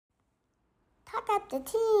Talk up the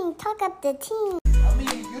team. Talk up the team. I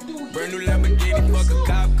mean, you do. Brand new Lamborghini, fuck a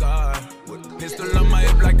cop car. With a pistol on my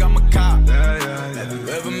hip like I'm a cop. Have you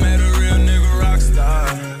ever met a real nigga rock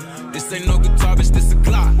star? This ain't no guitar, bitch, this a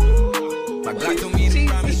Glock. My Glock told me to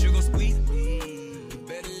promise you gon' squeeze me.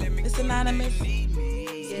 Miss Anonymous.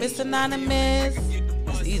 Miss Anonymous.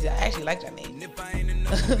 It's easy. I actually like that name.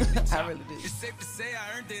 I really do. It's safe to say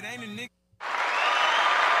I earned it, ain't a nigga.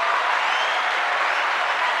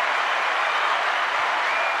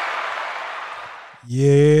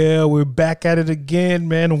 Yeah, we're back at it again,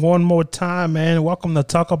 man. One more time, man. Welcome to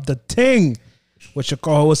Talk Up the Ting with your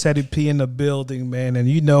co-host Eddie P in the building, man. And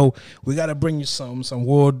you know we got to bring you some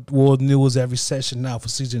world news every session now for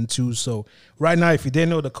season 2. So right now, if you didn't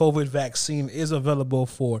know, the COVID vaccine is available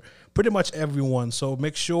for pretty much everyone. So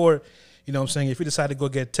make sure, you know what I'm saying, if you decide to go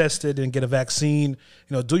get tested and get a vaccine,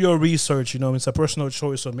 you know, do your research. You know, it's a personal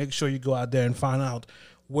choice. So make sure you go out there and find out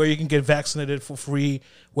where you can get vaccinated for free,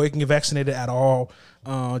 where you can get vaccinated at all.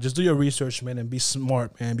 Just do your research, man, and be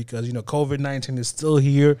smart, man, because, you know, COVID-19 is still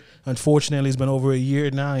here. Unfortunately, it's been over a year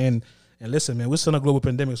now. And listen, man, we're still in a global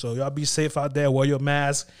pandemic, so y'all be safe out there. Wear your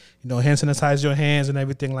mask, you know, hand sanitize your hands and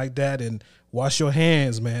everything like that. And wash your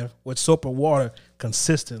hands, man, with soap and water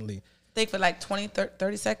consistently. Think for like 20,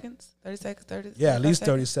 30 seconds? 30 seconds? 30 Yeah, at least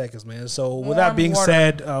 30 seconds, man. So with that being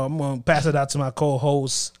said, I'm going to pass it out to my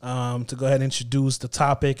co-host to go ahead and introduce the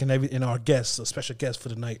topic and our guest, a special guest for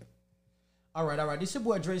the night. All right. This is your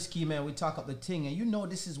boy Dre Ski, man. We talk up the ting, and you know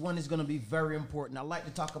this is one is going to be very important. I like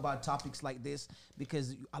to talk about topics like this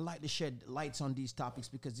because I like to shed lights on these topics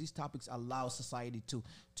because these topics allow society to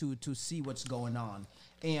see what's going on.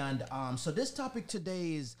 And so this topic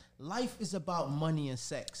today is life is about money and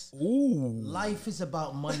sex. Ooh. Life is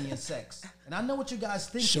about money and sex. And I know what you guys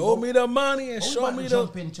think. Show me the money and show me the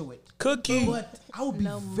jump into it. cookie. But I would be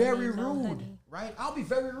very rude, right? I'll be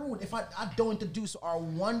very rude if I don't introduce our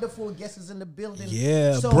wonderful guests in the building.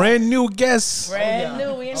 Yeah, So- brand new guests. Brand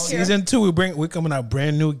new. We in here. Season 2, we're coming out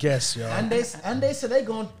brand new guests, y'all. And they said they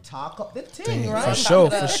gonna talk up the ting, right? For sure.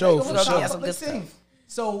 They gonna Yeah, talk some up the good ting. stuff.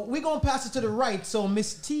 So we're gonna pass it to the right so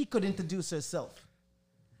Miss T could introduce herself.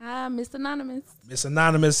 Hi, Miss Anonymous. Miss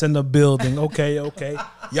Anonymous in the building. Okay.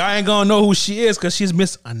 Y'all ain't gonna know who she is because she's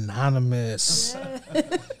Miss Anonymous.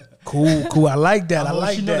 Cool. I like that. I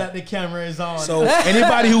like you know that. that the camera is on. So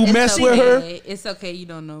anybody who mess with her, It's okay. You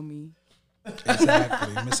don't know me.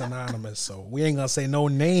 exactly, Miss Anonymous. So we ain't gonna say no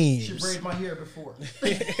she names. braided my hair before.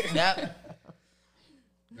 Yep.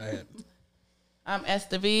 Go ahead. I'm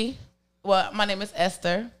Esther V. Well, my name is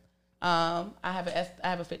Esther. I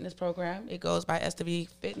have a fitness program. It goes by Esther V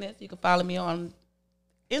Fitness. You can follow me on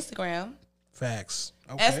Instagram, Facts.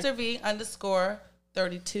 Okay. Esther V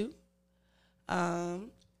 _32.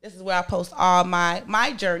 This is where I post all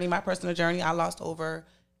my journey, my personal journey. I lost over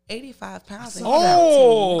 85 pounds. in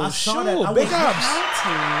Oh, I saw shoot, that. I big was- ups.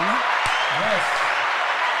 Yes.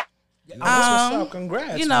 That's what's up.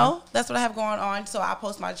 Congrats. You know, that's what I have going on. So I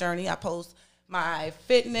post my journey. I post my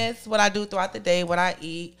fitness, what I do throughout the day, what I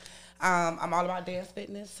eat. I'm all about dance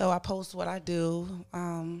fitness, so I post what I do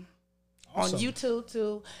Awesome. on YouTube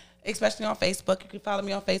too, especially on Facebook. You can follow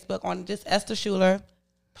me on Facebook on just Esther Schuler,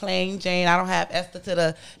 plain Jane. I don't have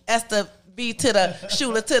Esther B to the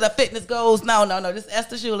Schuler to the fitness goals. No. Just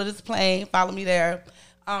Esther Schuler, just plain. Follow me there.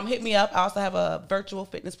 Hit me up. I also have a virtual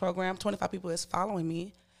fitness program. 25 people is following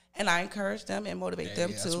me, and I encourage them and motivate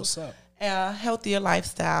them that's what's to up. a healthier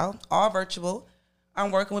lifestyle. All virtual. I'm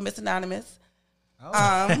working with Miss Anonymous.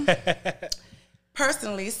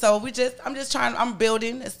 Personally, so I'm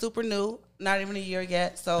building. It's super new, not even a year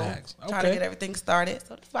yet. So Facts. trying to Okay. get everything started.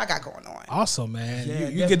 So that's what I got going on. Awesome, man. Yeah,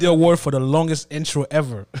 you get the award for the longest intro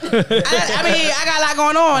ever. I mean, I got a lot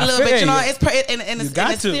going on a little bit. You know, feel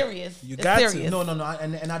it's serious. You It's got to. serious. No,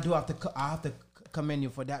 and I do have to. I have to commend you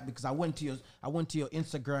for that because I went to your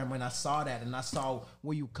Instagram and I saw that and I saw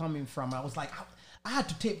where you coming from. I was like, I had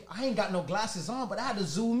to take. I ain't got no glasses on, but I had to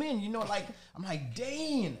zoom in. You know, like I'm like,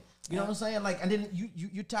 dang. You know what I'm saying? Like, and then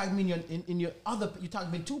you tagged me in your other. You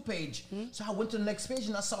tagged me 2 page. So I went to the next page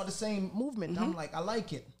and I saw the same movement. I'm like, I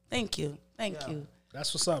like it. Thank you. You.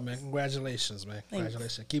 That's what's up, man. Congratulations, man.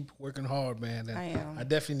 Congratulations. Keep working hard, man. And I am. I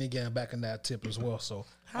definitely need getting back in that tip as well. So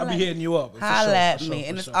Holla I'll be hitting you up. for Holla sure, at for me, sure,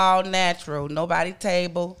 and for it's sure. all natural. Nobody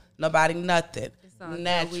table, nobody nothing.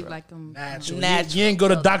 Natural. We like them. Natural. Natural. You ain't go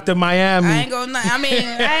to Dr. Miami. I ain't going to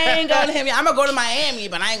him. I'm gonna go to Miami,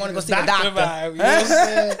 but I ain't gonna go see the doctor. Miami, you know what I'm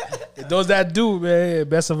saying? Those that do, man,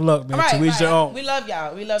 best of luck, man. To each their own. We love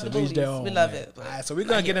y'all. We love the To each booties. their own, We love man. it. All right, so we're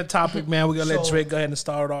going to get in the topic, man. We're going to let So- Drake go ahead and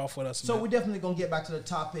start it off with us, So man. we're definitely gonna get back to the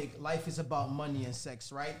topic. Life is about money and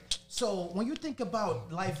sex, right? So when you think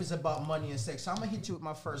about life is about money and sex, I'm gonna hit you with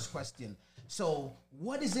my first question. So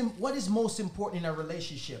what is most important in a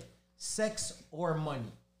relationship? Sex or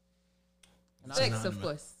money? Sex, of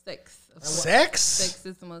course. Sex. Of course. Sex? Sex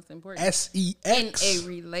is the most important. S-E-X. In a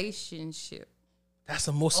relationship. That's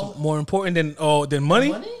the most more important than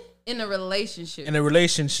money? Money? In a relationship. In a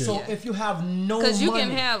relationship. So if you have no money, Because you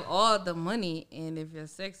can have all the money, and if your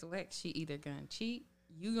sex whack, she either gonna cheat,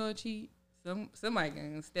 you gonna cheat, somebody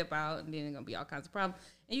gonna step out, and then there's gonna be all kinds of problems.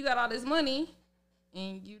 And you got all this money,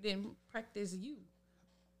 and you didn't practice you.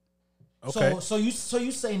 Okay. So you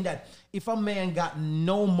saying that if a man got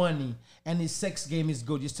no money and his sex game is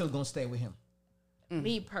good, you're still gonna stay with him?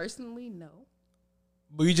 Me personally, no.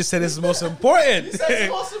 But you just said this is most important. You said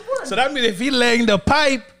it's most important. So that means if he laying the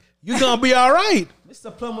pipe, you gonna be all right.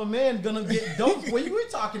 Mr. Plumber Man gonna get dumped. What you were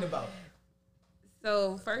talking about?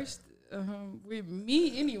 So first, with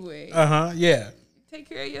me anyway, Yeah. take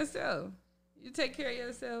care of yourself. You take care of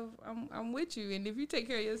yourself, I'm with you. And if you take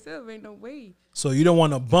care of yourself, ain't no way. So you don't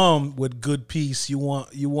want a bum with good peace. You want.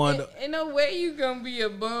 Ain't no way you gonna be a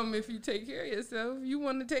bum if you take care of yourself. You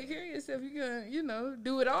want to take care of yourself. You gonna,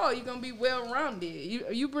 do it all. You gonna be well rounded.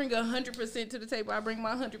 You bring 100% to the table. I bring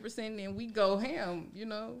my 100%, and we go ham.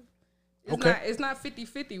 It's not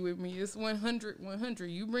 50-50 with me. It's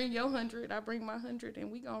 100-100. You bring your 100, I bring my 100,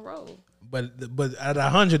 and we gonna roll. But at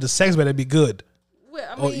 100, the sex better be good, Well,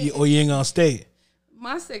 I or mean, you ain't gonna stay.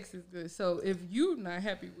 my sex is good. So if you not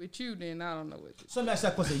happy with you, then I don't know what to do. So let me ask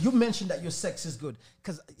that question. You mentioned that your sex is good.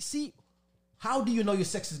 Because, see, how do you know your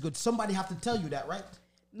sex is good? Somebody have to tell you that, right?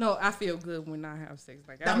 No, I feel good when I have sex.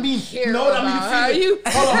 Like I That don't means care no. That about means how you you. feel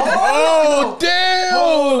it. Hold on. Oh damn!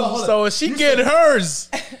 Hold on. So she get hers.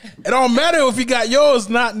 It don't matter if he got yours,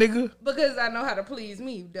 not nigga. Because I know how to please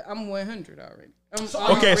me. I'm 100 already.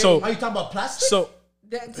 Okay, so- Are you talking about plastic? So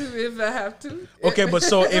that too, if I have to. okay, but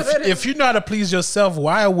so if you know how to please yourself,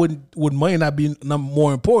 why would money not be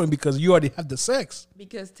more important? Because you already have the sex.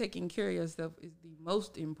 Because taking care of yourself is the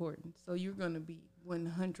most important. So you're gonna be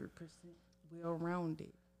 100% well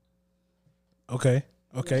rounded. Okay.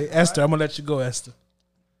 Esther, I'm gonna let you go, Esther.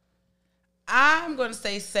 I'm going to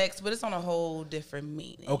say sex, but it's on a whole different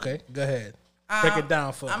meaning. Okay, go ahead. Break it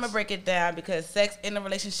down for us. I'm going to break it down because sex in a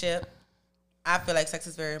relationship, I feel like sex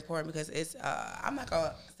is very important because it's, I'm not going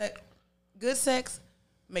to, good sex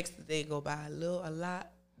makes the day go by a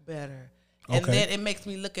lot better. And Okay. then it makes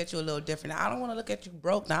me look at you a little different. Now, I don't want to look at you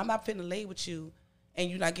broke. Now, I'm not finna lay with you and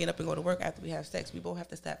you're not getting up and go to work after we have sex. We both have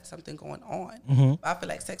to have something going on. Mm-hmm. I feel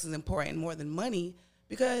like sex is important more than money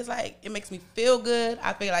because, like, it makes me feel good.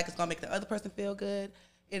 I feel like it's going to make the other person feel good.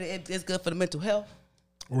 It's good for the mental health.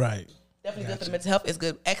 Right. Definitely good for the mental health. It's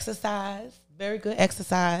good exercise. Very good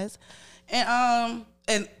exercise. And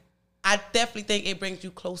I definitely think it brings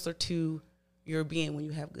you closer to your being when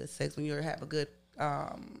you have good sex, when you have a good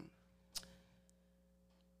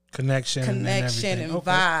Connection and everything.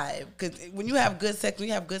 Okay. vibe. Because when you have good sex,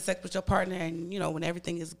 with your partner, and when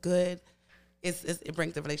everything is good, it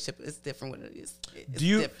brings the relationship. It's different when it's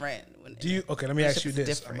different. Okay, let me ask you Relationships this.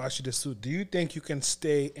 is different. I'm asking you this too. Do you think you can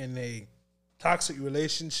stay in a toxic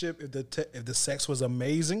relationship if the sex was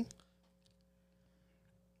amazing?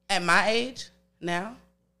 At my age now,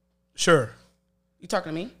 Sure. you talking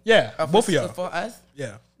to me? Yeah, Or both of y'all. For us,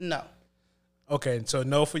 Yeah. no. Okay, so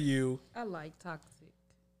no for you. I like toxic.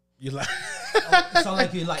 You like? It sounds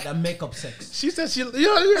like you like that makeup sex. She said she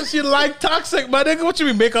like toxic, my nigga. What you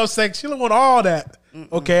mean makeup sex? She don't want all that.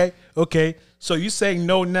 Okay. So you saying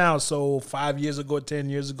no now? So 5 years ago, 10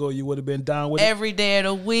 years ago, you would have been down with it. Every day of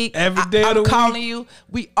the week. Every day of the I'm week? calling you.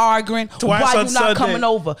 We arguing. Twice Why on you not Sunday. coming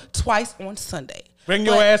over? Twice on Sunday. Bring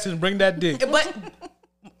your ass and bring that dick. But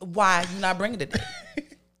why you not bringing it?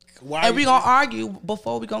 Why? And we gonna argue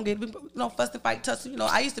before we gonna fuss and fight, tussle.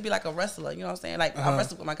 I used to be like a wrestler. You know what I'm saying? Like I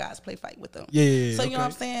wrestle with my guys, play fight with them. Yeah, So you know what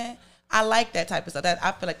I'm saying? I like that type of stuff.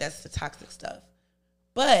 I feel like that's the toxic stuff.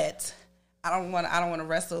 But I don't want to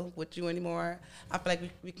wrestle with you anymore. I feel like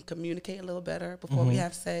we can communicate a little better before we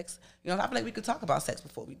have sex. I feel like we could talk about sex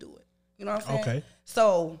before we do it. You know what I'm saying? Okay.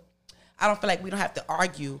 So I don't feel like we don't have to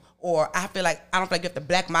argue, or I don't feel like you have to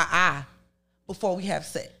black my eye before we have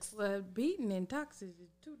sex. Well, beating and toxic is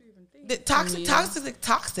two different things. The toxic. It's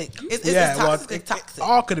toxic.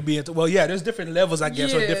 all could be into. Well, yeah, there's different levels, I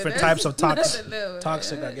guess, or Yeah, different that's types of toxic. another level.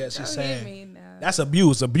 Toxic, I guess you're Don't hit saying. me now. That's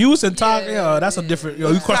abuse. Abuse and toxic. Yeah, That's a different.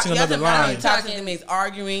 You crossing another line. Toxic means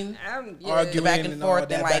arguing, Arguing back and and all forth,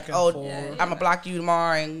 that and back like, and oh, forth. I'm gonna block you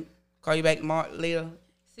tomorrow and call you back tomorrow later.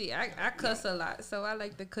 See, I cuss a lot, so I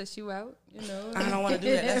like to cuss you out. I don't want to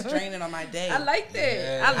do that. That's draining on my day. I like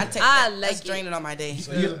that. I take I that. like That's it. draining on my day.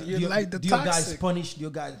 You like the do you guys toxic. punish? Do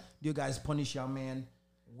you guys punish your man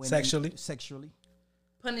when Sexually? Sexually.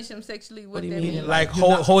 punish him sexually. What do you that mean? mean? Like You're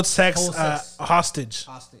not- hold sex, hold sex. hostage.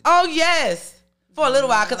 Hostage. Oh yes, for a little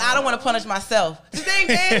while because I don't want to punish myself. The thing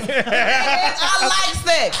is, I like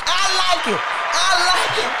sex.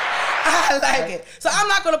 I like it. So I'm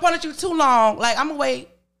not gonna punish you too long. Like I'm gonna wait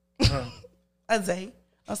a day.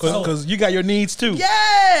 or so. Because you got your needs too.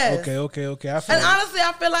 Yes. Okay. I feel And it. honestly,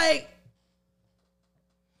 I feel like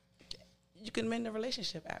you can mend the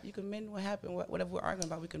relationship. You can mend what happened. Whatever we're arguing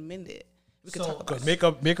about, we can mend it. We can So- talk about Cause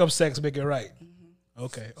it. make up sex, make it right.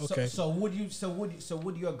 Okay. So would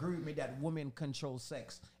you agree with me that women control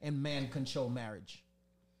sex and men control marriage?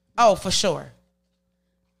 Oh, for sure.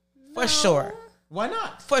 For sure. Why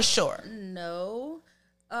not? For sure. No.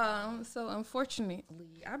 So unfortunately,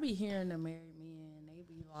 I be hearing the married men. They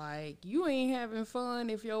be like, "You ain't having fun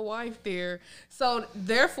if your wife there." So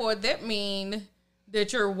therefore, that mean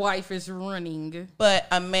that your wife is running. But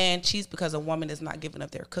a man cheats because a woman is not giving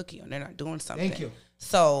up their cookie or they're not doing something. Thank you.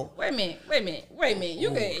 So Wait a minute.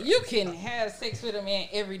 You can have sex with a man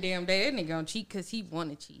every damn day. That nigga gonna cheat because he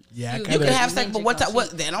wanna cheat. Yeah, I You kinda- you can have sex, nigga but what gonna what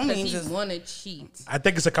cheat that don't 'cause mean he just wanna cheat. I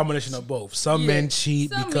think it's a combination of both. Some Yeah. men cheat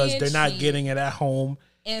Some because men they're not cheat. getting it at home.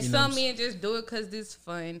 And You know some what I'm men just do it because it's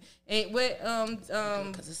fun. And what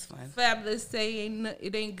because it's fun. Fabulous say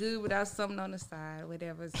it ain't good without something on the side,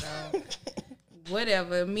 whatever. So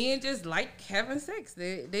whatever. Men just like having sex.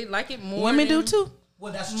 They like it more. Women do than- too.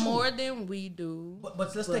 Well, that's true. More than we do. But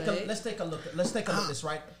let's take a look at this,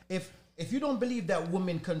 right? If you don't believe that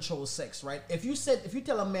women control sex, right? If you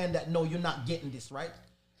tell a man that no, you're not getting this, right?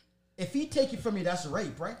 If he take it from you, that's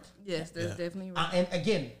rape, right? Yes, that's definitely right. And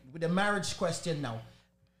again, with the marriage question now,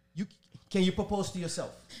 can you propose to yourself?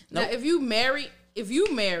 Now, if you marry,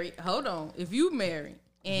 hold on. If you marry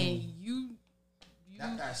and you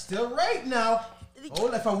That's still rape now.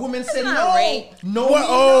 Oh, if a woman said not no, rape. no, What? mean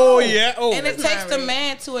Oh no. yeah. Oh. And it That's takes not the rape.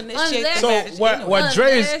 man to initiate Unless- the So marriage what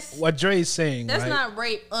anyway. what Dre's saying, that's right? not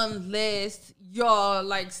rape unless y'all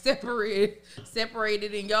like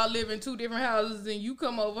separated and y'all live in two different houses and you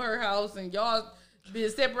come over her house and y'all been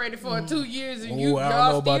separated for 2 years and Ooh, I don't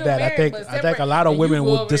y'all know about still that. married, I think a lot of and you women go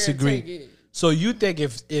will over there and disagree. take it. So you think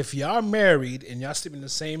if y'all married and y'all sleep in the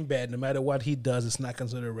same bed, no matter what he does, it's not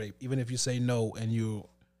considered rape, even if you say no and you.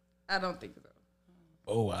 I don't think so.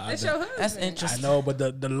 Oh, That's your husband. That's I interesting. know, but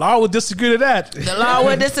the law would disagree to that. The law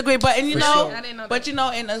would disagree, but and you know, sure. I didn't know but that. you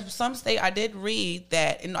know, in some state, I did read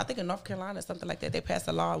that, and I think in North Carolina, or something like that, they passed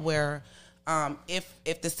a law where,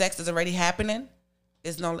 if the sex is already happening,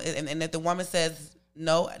 it's no, and if the woman says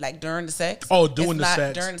no, like during the sex, Oh, during it's the not,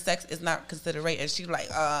 sex. during the sex, it's not considered rape, and she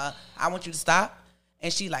like, I want you to stop,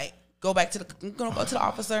 and she like go to the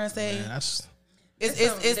officer and say Man, that's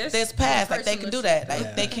it's passed, like they can do that,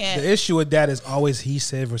 like they can't. the issue with that is always he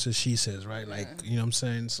said versus she says, right? Like you know what I'm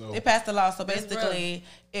saying. So They passed the law, so basically,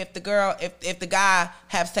 if the guy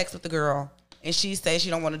have sex with the girl and she says she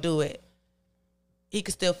don't want to do it, he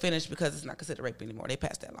can still finish because it's not considered rape anymore. They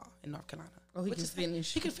passed that law in North Carolina. Oh, he Which can is-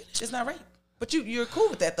 finish. He can finish. It's not rape. But you're cool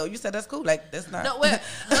with that though. You said that's cool. Like that's not. No, well,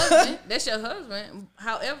 husband, that's your husband.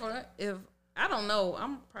 However, if I don't know,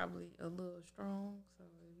 I'm probably a little strong. So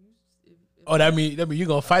oh, that mean you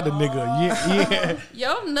gonna fight the nigga? Yeah.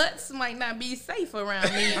 your nuts might not be safe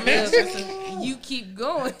around me if you keep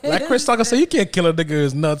going. Like Chris Tucker said, you can't kill a nigga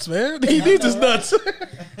his nuts, man. He needs his nuts.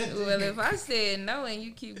 Well, if I said no and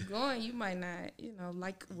you keep going, you might not,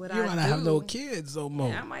 like what You I might do. not have no kids no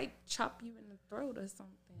more. I might chop you in the throat or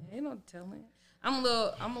something. Ain't no telling. I'm a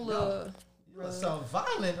little. You are so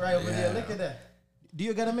violent right over there. Look at that. Do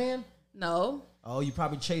you got a man? No, Oh, you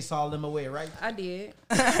probably chase all them away, right? I did.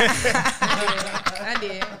 I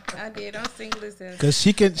did. I'm single as hell. Cause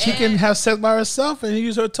she can And- have sex by herself and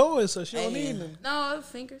use her toys, so she don't need them. No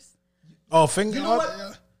fingers. Oh, finger. You know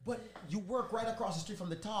what? But you work right across the street from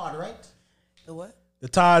the Todd, right? The what? The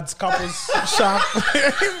Todd's couples shop.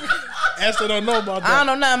 Esther don't know about I that. don't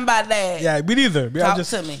know nothing about that. Yeah, me neither. Talk I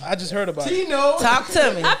to me. I just heard about it. Tino. Talk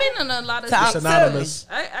to me. I've been in a lot of. Talk It's Sex, to me. anonymous.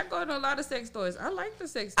 I go to a lot of sex stores. I like the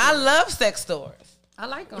sex. I Stores. love sex stores. I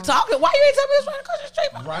like them. Talking. Why you ain't tell me this right across the street?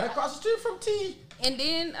 Right across the street from T. And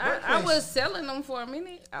then I was selling them for a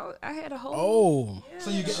minute. I had a whole. Oh, Yeah, So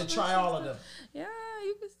you get to try all of them. Yeah,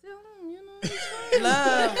 you can sell them. It's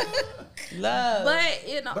fine. Love. But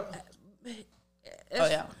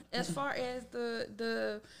as, yeah. as far as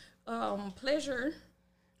the pleasure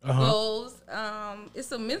Uh-huh. goes,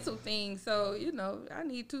 it's a mental thing. So I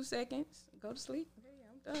need 2 seconds. Go to sleep. Okay,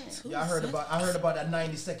 I'm done. Yeah, I heard about that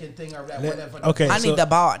 90-second thing or that whatever. okay. I need the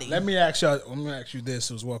body. Let me ask you this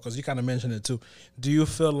as well, because you kind of mentioned it too. Do you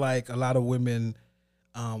feel like a lot of women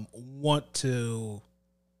want to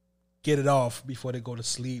get it off before they go to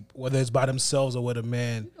sleep, whether it's by themselves or with a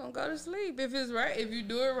man? You're gonna go to sleep if it's right. If you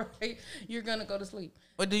do it right, you're gonna go to sleep.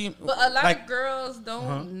 But do you? But a lot Like- of girls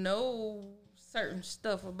don't know certain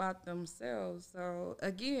stuff about themselves. So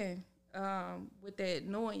again, with that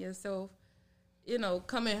knowing yourself, you know,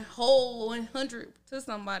 coming whole 100 to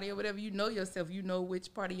somebody or whatever, you know yourself. You know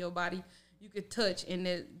which part of your body you could touch, and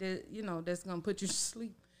that you know that's gonna put you to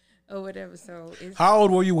sleep or whatever. So it's How old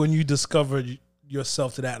were you when you discovered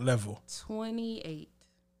yourself to that level? 28.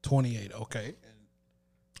 28. Okay.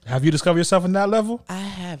 Have you discovered yourself in that level? I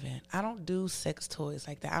haven't. I don't do sex toys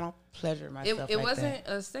like that. I don't pleasure myself. It like wasn't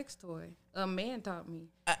that. a sex toy. A man taught me.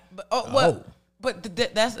 What? But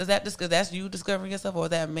is that just because that's you discovering yourself, or is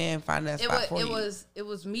that man finding that spot for you? It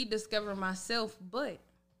was me discovering myself, but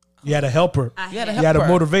You had a helper. I You had a You had a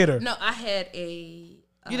helper. motivator. no, I had a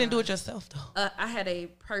You didn't do it yourself though. I had a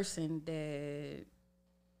person that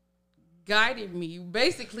guided me.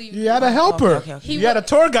 Basically, You had a helper. Okay. You had a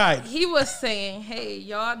tour guide. he was saying, "Hey,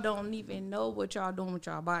 y'all don't even know what y'all doing with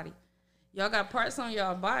y'all body. Y'all got parts on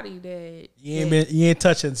y'all body that You ain't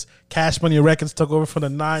touching Cash Money Records took over from the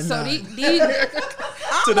 9. so to these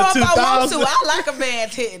I the don't know if I want 2000s. to. I like a man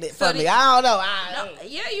hitting it for So me. the- I don't know.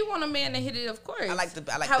 yeah, you want a man to hit it, of course. I like the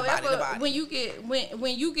body, However, the body.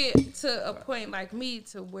 when you get to a point like me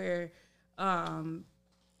to where,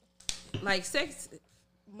 like sex,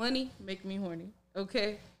 money make me horny.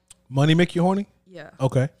 Okay, Money make you horny? yeah.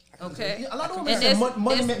 Okay. Okay. A lot of And women say that's-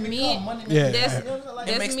 money that's make me me- come. Money make Yeah. me That's, come. You know what I'm saying?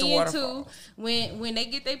 that's makes the me water too. When they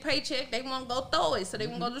get their paycheck, they want to go throw it, so they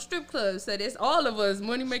want to go to the strip club. So that's all of us.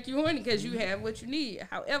 Money make you horny because you have what you need.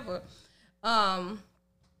 However,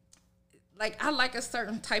 like I like a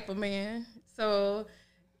certain type of man. So,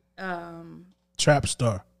 Trap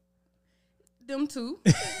star. them too.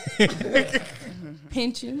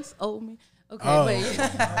 Pensions, owe me. Okay, Oh.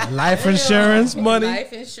 but Life insurance, money.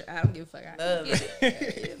 life insurance. I don't give a fuck. I don't get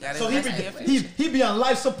it. So he be on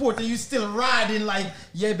life support and you still riding like,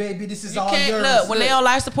 yeah, baby, this is You all can't yours. look when they on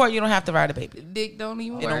life support. You don't have to ride a baby. Dick don't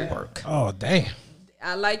even It work. don't work. Oh, damn.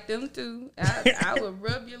 I like them too. I would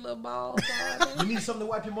rub your little balls. You need something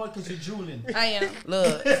to wipe your mouth because you're drooling. I am.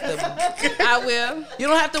 Look, I will. you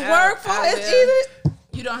don't have to work for I it will. either.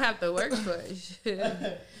 You don't have to work for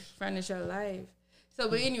it. Furnish your life. So,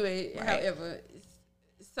 but anyway, however,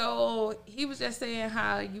 so he was just saying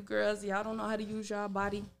how you girls, y'all don't know how to use your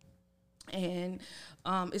body. And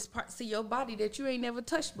it's parts of your body that you ain't never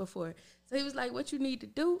touched before. So he was like, what you need to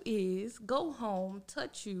do is go home,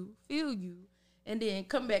 touch you, feel you, and then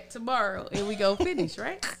come back tomorrow and we go finish,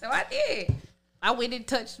 right? So I did. I went and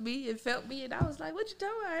touched me and felt me, and I was like, what you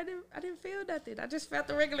talking about? I didn't feel nothing. I just felt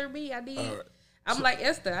the regular me. I'm like,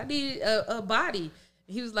 Esther, I need a body.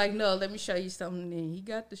 He was like, no, let me show you something. And he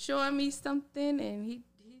got to showing me something, and he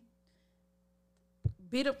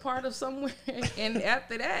bit a part of somewhere. And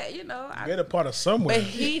after that, you know, Get a part of somewhere. But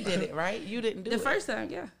he did it, right? You didn't do the it. first time,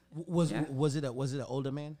 yeah. Was it an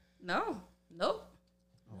older man? No, nope.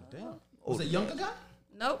 Oh damn. Was it a younger guy?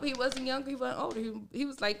 Nope, he wasn't younger. He wasn't older. He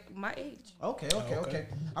was like my age. Okay.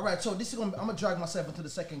 All right. So this is I'm gonna drag myself into the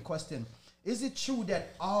second question. Is it true that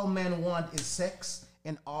all men want is sex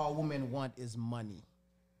and all women want is money?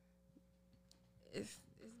 It's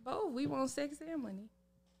both. We want sex and money.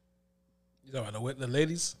 You know, the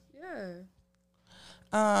ladies? Yeah.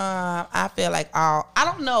 I feel like I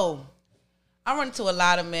don't know. I run into a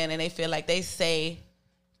lot of men and they feel like they say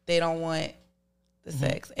they don't want the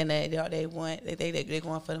sex and they want they're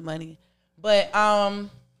going for the money. But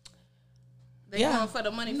They Yeah. going for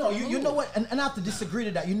the money. No, for the you movie. know what? And I have to disagree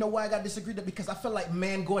to that. You know why I got to disagree to that? Because I feel like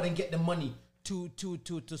men go out and get the money to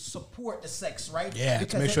support the sex, right? Yeah, to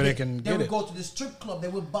because make sure they can they get would it. go to the strip club, they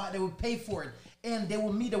would buy, they would pay for it, and they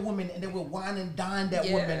will meet a woman and they will wine and dine that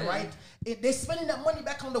Yeah. woman, right? They're spending that money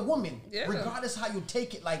back on the woman, Yeah. regardless how you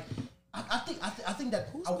take it. Like I think that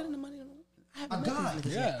who's spending the money on a guy.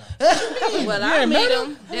 Yeah. Well, I meet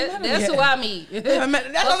him. That's who I meet. I haven't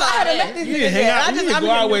met these You niggas didn't hang yet. out- I you just- didn't I'm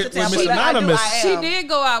go out getting with used to town, Mr. but I do, Anonymous. I She am. did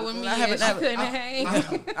go out with me. I and haven't- she couldn't hang.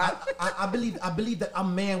 I believe that a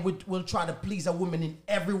man will try to please a woman in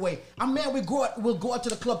every way. A man will go out to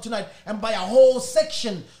the club tonight and buy a whole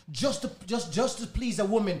section just to please a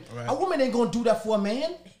woman. Right. A woman ain't gonna do that for a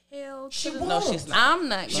man. Hell to She the- won't. No, she's not. I'm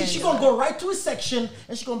not. She gonna go right to his section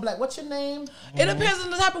and she gonna be like, "What's your name?" It depends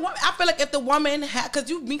on the type of woman. I feel like if the woman because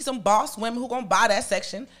you meet some boss women who gonna buy that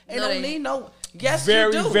section and No, don't they- need no. Yes,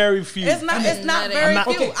 Very, you do. very few. It's not. It's not No, very they- I'm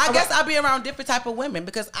not- few. okay, I guess I'll be around different type of women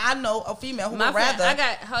because I know a female who My would friend- rather. I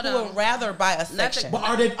got- hold who on. would rather buy a section. But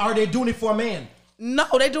are they doing it for a man? No,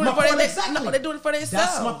 they doing My it for point they, exactly. No, they doing it for themselves.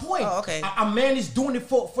 That's my point. Oh, okay. A man is doing it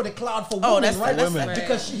for the cloud for women, Oh, that's- right? that's Women. right.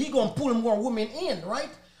 Because he gonna pull more women in, right?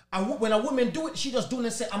 When a woman do it, she just doing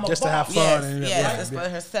it. Say, I'm a Just to boss. have fun. Yes, and- yes, it's for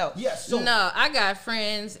herself. Yes. So No, I got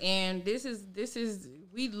friends, and this is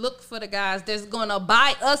we look for the guys that's gonna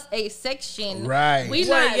buy us a section. Right. We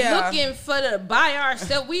Well, not yeah. looking for the buy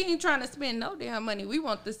ourselves. We ain't trying to spend no damn money. We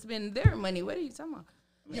want to spend their money. What are you talking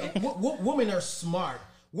about? women are smart.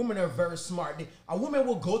 Women are very smart. A woman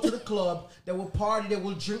will go to the club. They will party. They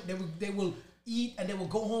will drink. They will eat, and they will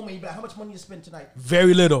go home and you be like, "How much money you spend tonight?"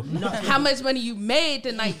 Very little. How much money you made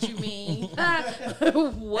tonight? You mean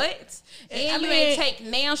what? And you ain't take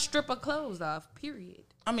now stripper clothes off. Period.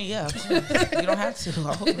 I mean, yeah, you don't have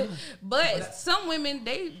to. But some women,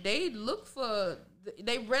 they look for,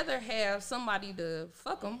 they rather have somebody to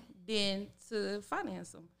fuck them than to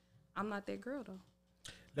finance them. I'm not that girl though.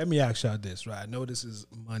 Let me ask y'all this, right? I know this is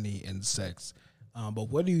money and sex, but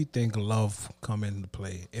what do you think love come into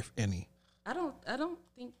play, if any? I don't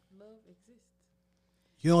think love exists.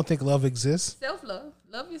 You don't think love exists? Self love,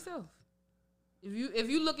 love yourself. If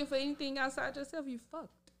you looking for anything outside yourself, you fucked.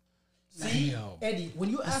 See, Damn. Eddie, when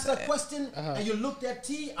you asked that question and you looked at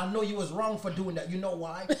T, I know you was wrong for doing that. You know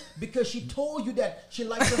why? Because she told you that she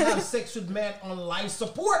likes to have sex with men on life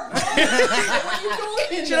support. Bro. What you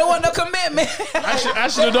doing? She don't want no commitment. I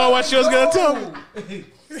should have known what she was gonna tell me.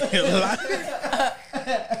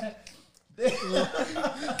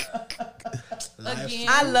 Again,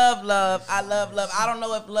 I love love. I love love. I don't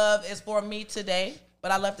know if love is for me today,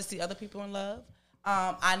 but I love to see other people in love.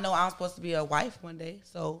 I know I'm supposed to be a wife one day,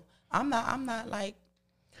 so I'm not like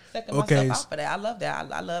second Okay. myself out for that. I love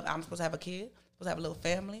that. I'm supposed to have a kid, supposed to have a little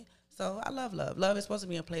family. So I love love. Love is supposed to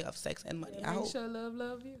be a play of sex and money. I make hope. sure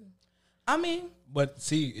love you. I mean, But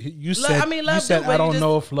see, you Love- said I mean, love you said do, but I you don't just-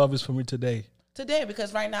 know if love is for me today. today,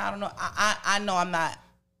 because right now I don't know. I know I'm not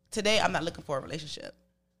today. I'm not looking for a relationship,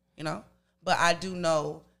 you know. But I do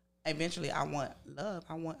know eventually I want love.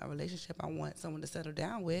 I want a relationship. I want someone to settle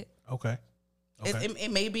down with. Okay. Okay.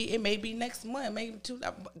 It may be next month, maybe two.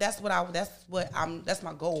 That's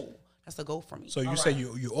my goal. That's a goal for me. So you say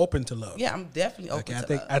you open to love. Yeah, I'm definitely open Okay,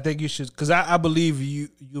 to love. I think you should, because I believe you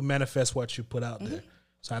manifest what you put out there.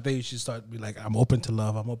 So I think you should start be like, I'm open to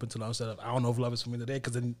love. I'm open to love. Instead of, I don't know if love is for me today,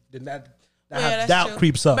 because then that that's doubt true.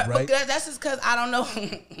 creeps up, But right? that's just because I don't know.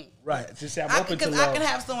 Right. Just say I'm open to Because love. I can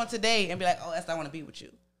have someone today and be like, oh, I want to be with you.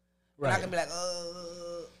 And I Right. can be like,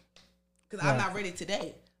 because I'm not ready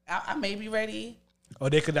today. I may be ready.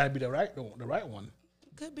 Or they could not be the right one.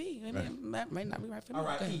 Could be. Maybe it might not be right for me. All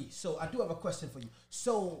right, Okay. E, so I do have a question for you.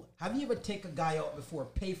 So, have you ever taken a guy out before,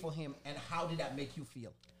 pay for him, and how did that make you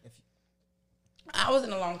feel? If I was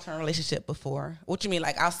in a long-term relationship before. What you mean,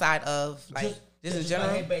 like outside of like just in like, general?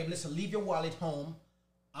 hey, babe, listen, leave your wallet home.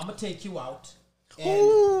 I'm gonna take you out.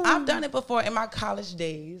 And I've done it before in my college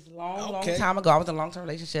days, long time ago. I was in a long-term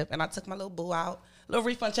relationship, and I took my little boo out, little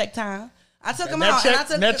refund check time. I took him Net out, check- and I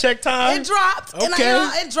took net check time? It dropped, and Okay.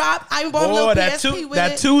 it dropped. I even bought a Oh, little that PSP with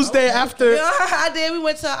that it. Tuesday after. Yeah, I did. We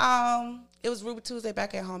went to it was Ruby Tuesday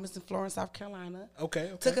back at home. It's in Florence, South Carolina.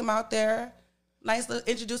 Okay. Took him out there. Nice little,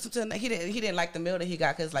 introduced him to. He didn't like the meal that he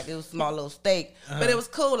got because like it was a small little steak, but it was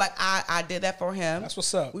cool. Like I did that for him. That's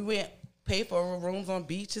what's up. We went paid for rooms on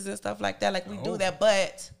beaches and stuff like that. Like we Oh. do that,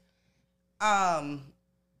 but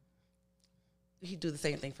he do the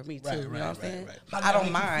same thing for me too. Right, you know what I'm saying? right. But How I did that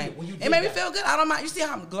don't make you mind. feel when you It did made me that? feel good. I don't mind. You see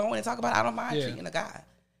how I'm glowing and talk about it? I don't mind Yeah. treating a guy.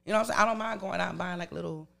 You know what I'm saying? I don't mind going out and buying like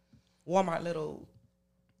little Walmart little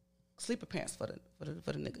sleeper pants for the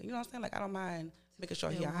nigga. You know what I'm saying? Like I don't mind making sure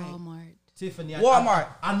he alright. Walmart. Tiffany, Walmart.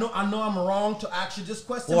 I know I'm wrong to ask you this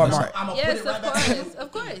question. Walmart. But I'm gonna Yes, put it right of back to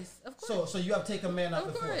course, you. of course. So you have taken a man out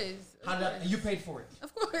Of before. course, How of that course. you paid for it?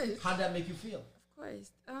 Of course. How did that make you feel? Of course.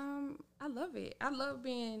 I love it. I love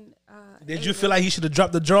being. Did you feel like you should have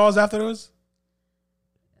dropped the drawers afterwards?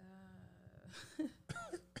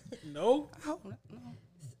 No. Oh, no.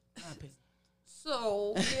 My opinion.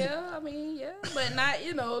 So yeah, I mean yeah, but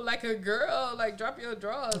not like a girl like drop your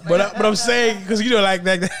drawers. Like, But I'm saying, because like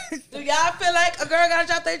Do y'all feel like a girl gotta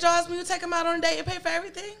drop their drawers when you take them out on a date and pay for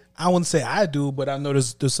everything? I wouldn't say I do, but I know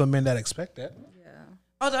there's some men that expect that. yeah,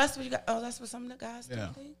 Oh, that's what you got. Oh, that's what some of the guys do. Yeah.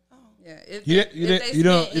 Think? Oh. yeah. If You they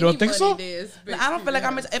don't spend any think so? money, they expect I don't you feel like to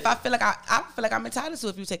I'm. have If I feel like I don't feel like I'm entitled to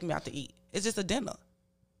if you take me out to eat. It's just a dinner.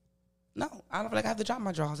 No, I don't feel like I have to drop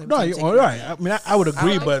my drawers. Every No, time you you're take all me out right. to I eat. mean, I would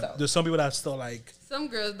agree, think but so. there's some people that still like, Some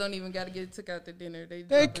girls don't even got to get took out to dinner. They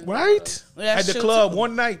right? That's At the true, club too.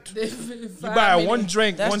 one night, You you buy one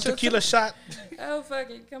drink, That's one true, tequila too. shot, Oh fuck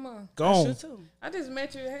it, come on. gone. True too. I just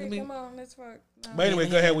met you. Hey, mean- come on, let's fuck. No, But anyway,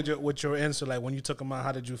 go ahead with your answer. Like when you took them out,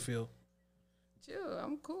 how did you feel? chill.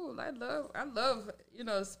 I'm cool. I love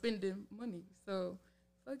spending money. So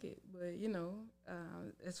fuck it. But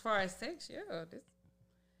as far as sex, yeah,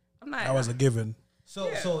 I'm not. That was a given.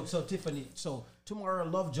 So Tiffany, so tomorrow,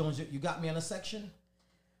 Love Jones, you got me in a section.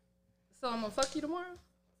 So I'm gonna fuck you tomorrow.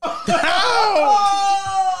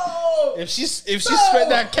 If she spent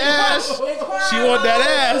that cash, she want that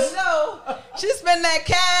ass. No, she spend that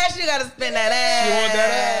cash. You gotta spend that ass.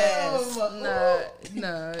 She want that ass.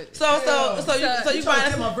 Nah. So you You trying to find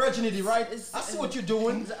get my virginity, right? I see what you're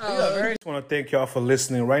doing. I just want to thank y'all for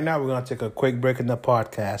listening. Right now, we're going to take a quick break in the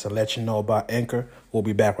podcast and let you know about Anchor. We'll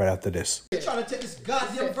be back right after this. You're trying to take this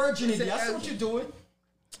goddamn virginity. I see what you're doing.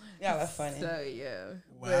 yeah, that's funny. So yeah.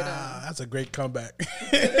 Wow, that's a great comeback.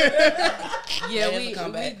 Yeah, it's a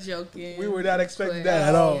comeback. we joking. We were not expecting But, that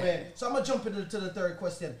at all. Man. So I'm gonna jump into the third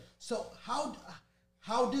question. So how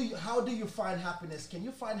do you find happiness? Can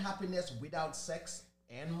you find happiness without sex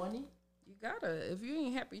and money? You gotta. If you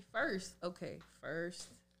ain't happy first, okay, first,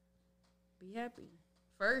 be happy.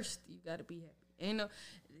 First, you gotta be happy. Ain't no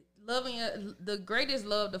loving. The greatest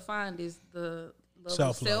love to find is the love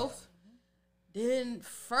Self-love. of self. Then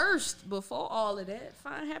first, before all of that,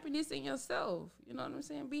 find happiness in yourself. You know what I'm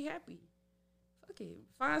saying? Be happy. Fuck it.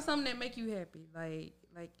 Find something that make you happy. Like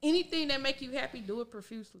anything that make you happy, do it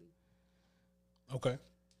profusely. Okay.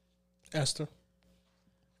 Esther?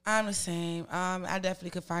 I'm the same. I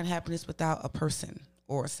definitely could find happiness without a person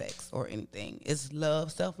or sex or anything. It's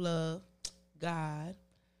love, self-love, God.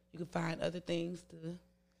 You can find other things to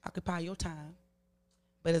occupy your time,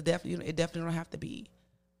 but it definitely don't have to be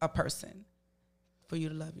a person for you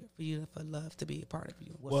to love you, for love to be a part of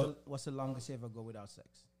you. What's the longest you ever go without sex?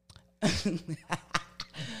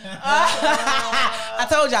 I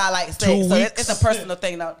told y'all I like sex, 2 so weeks. it's a personal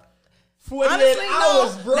thing. Now, 48 honestly,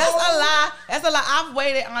 hours, no, bro. that's a lie. That's a lie. I've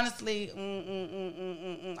waited, honestly.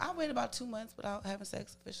 I waited about 2 months without having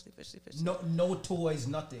sex officially. No toys,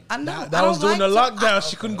 nothing. I know. That was during the lockdown.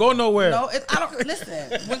 She couldn't go nowhere. No, I don't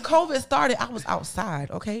listen. When COVID started, I was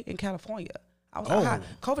outside, okay, in California. I was outside.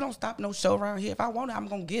 COVID don't stop no show around here. If I want it, I'm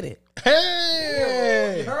gonna get it.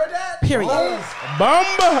 Hey! You heard that? Period.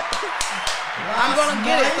 Bamba! I'm gonna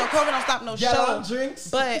get it. So COVID don't stop no Get show. on drinks.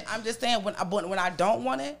 But I'm just saying when I don't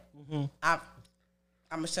want it, I'm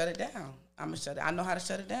gonna shut it down. I know how to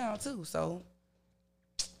shut it down too. So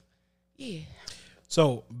yeah.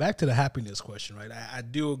 So back to the happiness question, right? I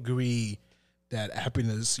do agree that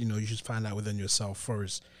happiness, you should find out within yourself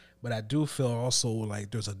first. But I do feel also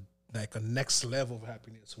like there's a next level of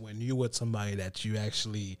happiness when you with somebody that you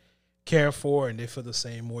actually care for and they feel the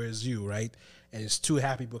same way as you, right? And it's two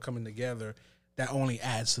happy people coming together. That only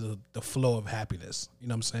adds to the flow of happiness. You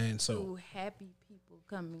know what I'm saying? So Two happy people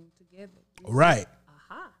coming together. right,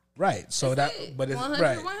 Aha. right. So That's that, it. but it's 100,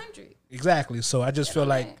 right, 100. exactly. So I just feel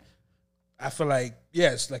man. like. I feel like,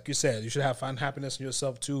 yes, like you said, you should find happiness in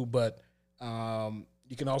yourself too, but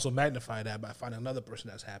you can also magnify that by finding another person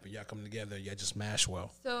that's happy. Y'all come together, y'all just mash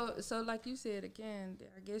well. So like you said again,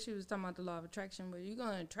 I guess you was talking about the law of attraction, but you're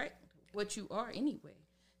gonna attract what you are anyway.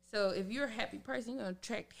 So if you're a happy person, you're gonna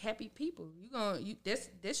attract happy people.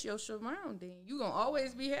 That's your surround. Then you're gonna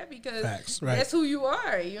always be happy because Facts, right. that's who you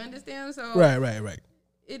are. You understand? So Right.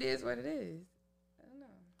 it is what it is.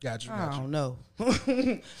 Gotcha. I don't know. Well,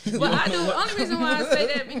 I do. The only reason why I say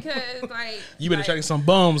that because like You been like, attracting some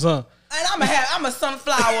bums, huh? And I'm a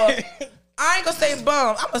sunflower. I ain't gonna say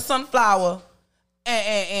bum. I'm a sunflower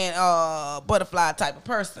and butterfly type of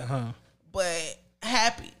person. But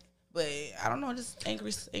happy. But I don't know, just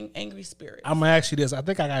angry spirit. I'm gonna ask you this. I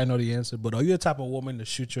think I gotta know the answer, but are you the type of woman to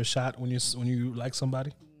shoot your shot when you like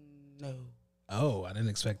somebody? No. Oh, I didn't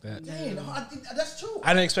expect that. Dang, I think that's true.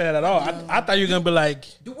 I didn't expect that at all. I thought you were gonna be like,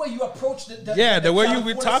 The way you approach the way you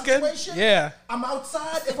be California talking. situation, Yeah. I'm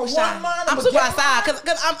outside. If I Shy. want mine, I'm I'ma super get outside mine.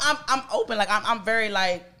 because I'm open. Like I'm very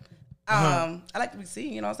like I like to be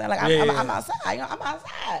seen. You know what I'm saying? Like Yeah, I'm yeah. outside. You know, I'm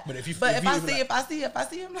outside. But if you I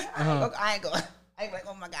see him, like, I ain't going. I ain't like,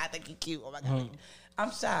 oh my God, I think he cute. Oh my God,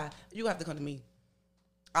 I'm shy. You have to come to me.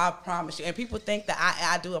 I promise you. And people think that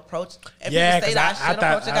I do approach. And Yeah, people say 'cause that I should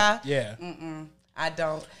approach a guy. Yeah. I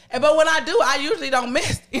don't. But when I do, I usually don't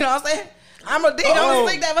miss. You know what I'm saying? I'm a D. Oh, Don't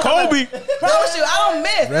think that. Kobe. Promise you, I don't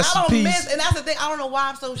miss. Rest I in don't peace. miss. And that's the thing. I don't know why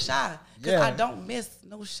I'm so shy. Because Yeah. I don't miss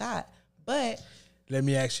no shot. But Let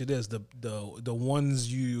me ask you this: the ones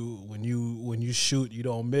when you shoot you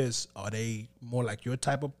don't miss, are they more like your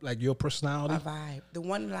type of like your personality? my vibe. The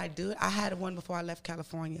one that I do, I had one before I left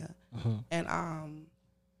California. And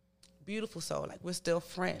beautiful soul. Like we're still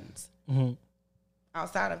friends.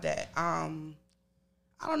 Outside of that, I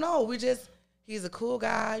don't know. He's a cool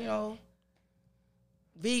guy, you know,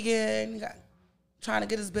 vegan, trying to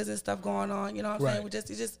get his business stuff going on. You know what I'm saying?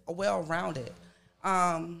 He's just well-rounded.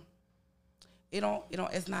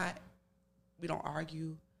 It's not, we don't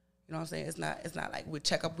argue. You know what I'm saying? It's not like we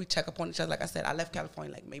check up on each other. Like I said, I left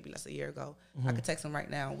California like maybe less a year ago. I could text him right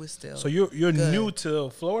now. We're still. So you're good. new to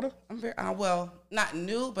Florida? I'm very well, not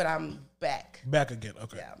new, but I'm back. Back again.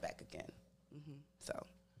 Okay. Yeah, I'm back again.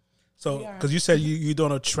 So because you said you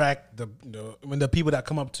don't attract the people that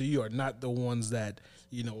come up to you are not the ones that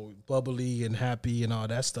bubbly and happy and all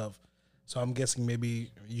that stuff. So I'm guessing maybe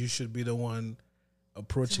you should be the one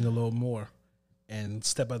approaching a little more and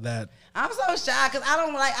step at that. I'm so shy because I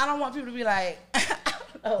don't want people to be like.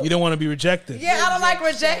 You don't want to be rejected. Yeah, I don't like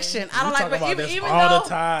rejection. I don't like even all though, the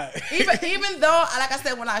time. even though, like I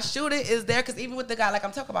said, when I shoot it's there because even with the guy, like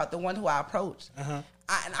I'm talking about, the one who I approached, I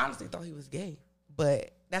honestly thought he was gay,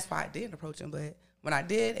 but that's why I didn't approach him. But when I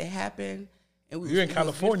did, it happened. And you're in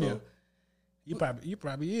California. You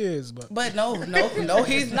probably is, but no,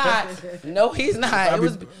 he's not. No, he's not. It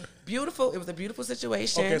was beautiful. It was a beautiful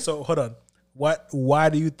situation. Okay, so hold on. Why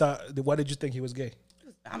did you think he was gay?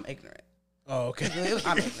 I'm ignorant. Oh, okay.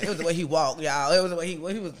 It was the way he walked, y'all. It was the way he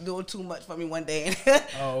was doing too much for me one day.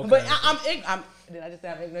 Oh, okay. But did I just say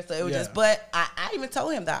I'm ignorant? So it was just. But I even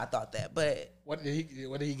told him that I thought that. But what did he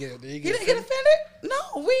get? He didn't get offended.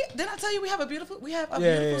 No, didn't I tell you we have a beautiful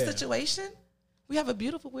situation?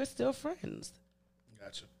 We're still friends.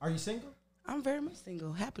 Gotcha. Are you single? I'm very much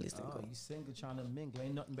single, happily single. Oh, you single trying to mingle.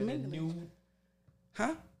 Ain't nothing better than new.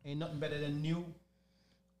 Huh? Ain't nothing better than new.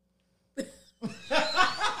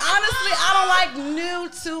 Honestly, I don't like new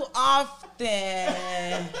too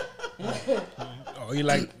often. Oh, you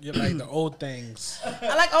like the old things.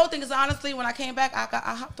 I like old things. Honestly, when I came back,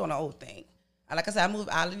 I hopped on an old thing. Like I said,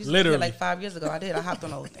 I used to Literally like 5 years ago. I did. I hopped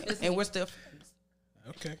on an old thing, and we're still friends.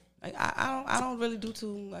 Okay. Like I don't really do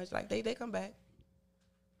too much. Like they come back.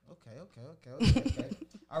 Okay.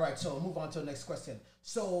 All right, so move on to the next question.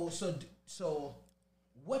 So,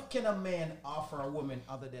 what can a man offer a woman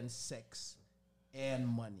other than sex and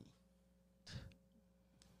money?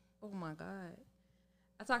 Oh my God.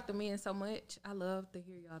 I talk to men so much. I love to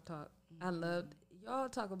hear y'all talk. I love y'all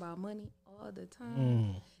talk about money all the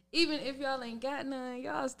time. Even if y'all ain't got none,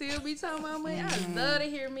 y'all still be talking about money. I love to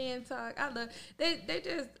hear men talk. They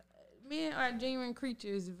just, men are genuine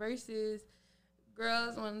creatures versus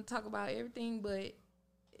girls want to talk about everything but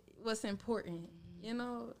what's important.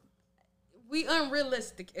 We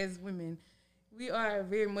unrealistic as women. We are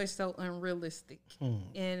very much so unrealistic.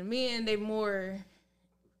 And men, they more,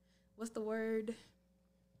 what's the word?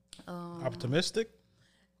 Optimistic?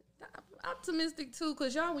 Optimistic too,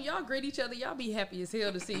 because when y'all greet each other, y'all be happy as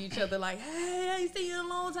hell to see each other. Like, hey, I ain't seen you in a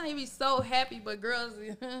long time. You be so happy, but girls,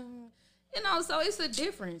 so it's a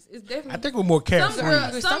difference. It's definitely. I think we're more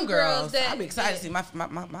carefree. Some girls that I'd be excited to see my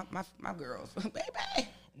girls, baby.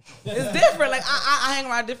 It's different. Like I hang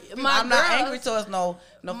around different. I'm not angry towards no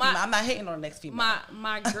female. I'm not hating on the next female.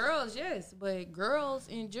 My girls, yes, but girls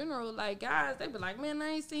in general, like guys, they be like, man, I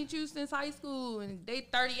ain't seen you since high school, and they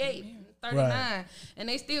 38, 39, and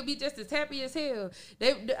they still be just as happy as hell.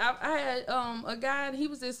 I had a guy, and he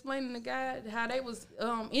was explaining to guy how they was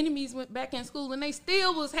enemies went back in school, and they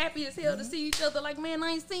still was happy as hell to see each other. Like, man,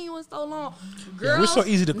 I ain't seen you in so long. Girls, we're so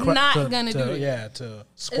easy to gonna do it. Yeah, to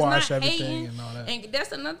squash everything hating, and all that. And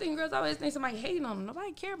that's another thing. Girls always think somebody hating on them.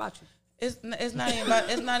 Nobody care about you. It's not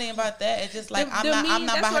even about that. It's just like I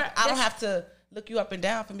don't have to look you up and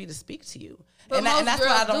down for me to speak to you. And that's what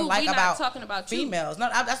I don't like about talking about females. No,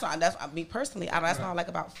 that's me personally. That's what I like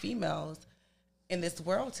about females in this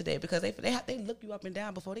world today, because they look you up and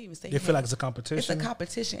down before they even say. They feel like it's a competition. It's a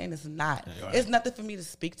competition, and it's not. Yeah, right. It's nothing for me to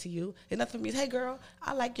speak to you. It's nothing for me. Hey, girl,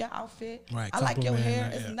 I like your outfit. Right, I like your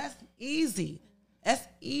hair. That's easy. That's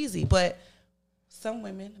easy. But some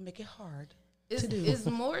women make it hard. It's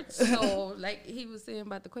more so, like he was saying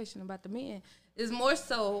about the question about the men. It's more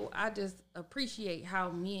so, I just appreciate how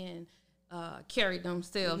men carry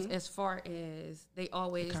themselves as far as they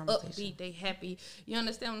always upbeat, they happy. You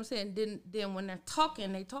understand what I'm saying? Then when they're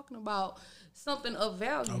talking about something of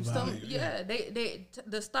value. They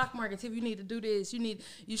the stock markets. If you need to do this,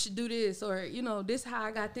 you should do this, or this how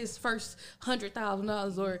I got this first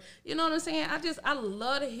 $100,000, or you know what I'm saying. I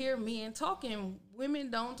love to hear men talking.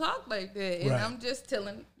 Women don't talk like that, and I'm just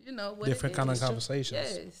telling what different kind of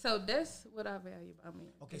conversations. Yeah, so that's what I value about men.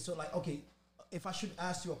 Okay, so if I should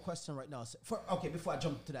ask you a question right now, before I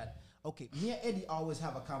jump to that, me and Eddie always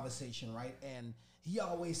have a conversation, right? And he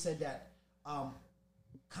always said that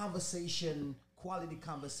quality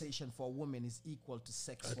conversation for a woman is equal to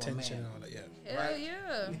sex attention, for a man. All that, yeah. Right?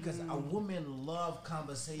 Yeah. Because a woman love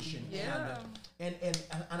conversation. Yeah. And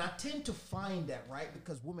I tend to find that, right?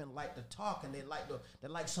 Because women like to talk, and they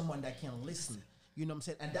like someone that can listen. You know what I'm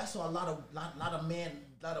saying? And that's why a lot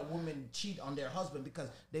of women cheat on their husband because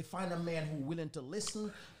they find a man who willing to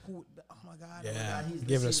listen, who, oh my God, he's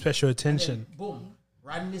give it a listening. special attention. And then, boom,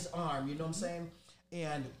 right in his arm. You know what I'm saying?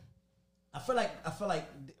 And I feel like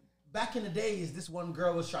back in the days, this one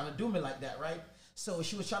girl was trying to do me like that, right? So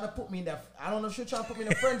she was trying to put me in that. I don't know if she was trying to put me in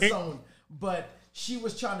the friend zone, but she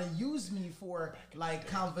was trying to use me for like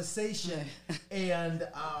conversation, and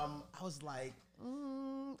I was like,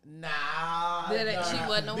 nah, She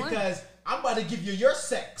wasn't the one? because I'm about to give you your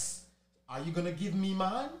sex. Are you gonna give me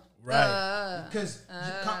mine? Right. Because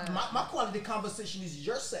my quality conversation is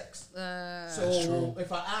your sex. So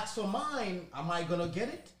if I ask for mine, am I gonna get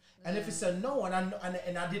it? And if it's a no, and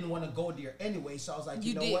I didn't want to go there anyway, so I was like,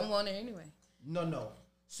 you know didn't what? want it anyway. No.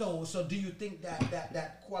 So do you think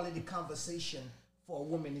that quality conversation for a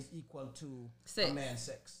woman is equal to Sex. a man's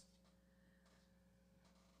sex?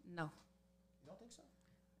 No. You don't think so?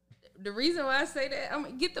 The reason why I say that,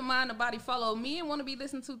 I'm get the mind, the body, follow me, and want to be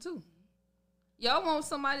listened to too. Y'all want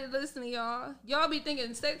somebody to listen to y'all. Y'all be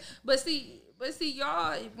thinking sex, but see,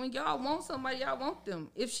 y'all, when y'all want somebody, y'all want them.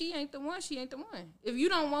 If she ain't the one, she ain't the one. If you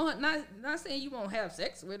don't want her, not saying you won't have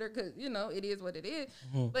sex with her, because you know it is what it is.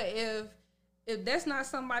 But if that's not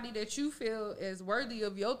somebody that you feel is worthy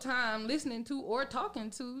of your time listening to or talking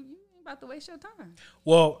to, you ain't about to waste your time.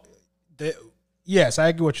 Well, yes, I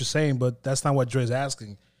agree what you're saying, but that's not what Dre's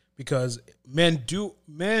asking. Because men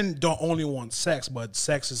don't only want sex, but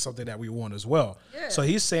sex is something that we want as well. Yeah. So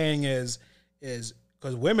he's saying is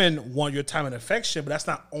because women want your time and affection, but that's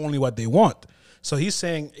not only what they want. So he's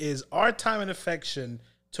saying, is our time and affection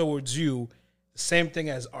towards you the same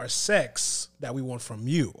thing as our sex that we want from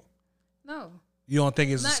you? No. You don't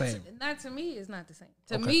think it's the same? Not to me, it's not the same.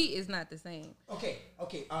 To me, it's not the same. Okay.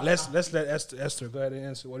 Let's let Esther go ahead and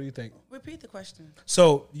answer. What do you think? Repeat the question.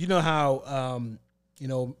 So you know how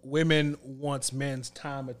women wants men's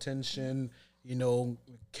time, attention,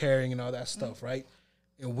 caring and all that stuff, right?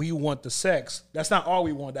 And we want the sex. That's not all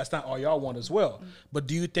we want. That's not all y'all want as well. But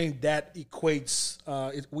do you think that equates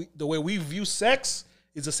the way we view sex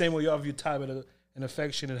is the same way y'all view time and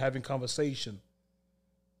affection and having conversation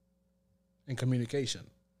and communication?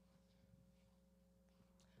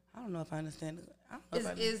 I don't know if I understand.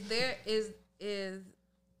 Is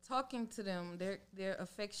talking to them their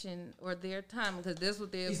affection or their time, because that's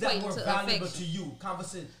what they're is that equating more to valuable affection. to you?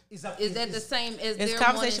 Conversation is that The same as Is their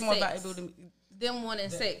conversation more wanting valuable sex? to me? Them wanting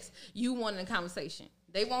sex, you wanting a conversation.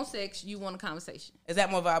 They want sex, you want a conversation. Is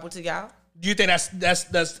that more valuable to y'all? Do you think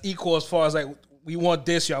that's equal as far as like we want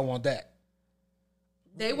this, y'all want that?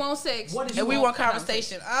 They want sex, What is And we you want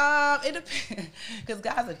conversation. It depends, because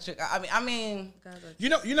guys are trick. I mean, You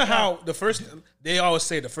know how they always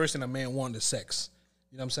say the first thing a man wants is sex.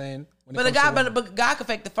 You know what I'm saying? When it but a comes guy, to women. but God can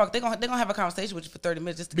fake the fuck. They're gonna have a conversation with you for 30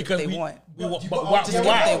 minutes just to get because what they want. we want, You but go why? out together.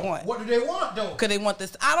 why? They want. What do they want though? Because they want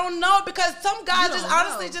this. I don't know, because some guys You just don't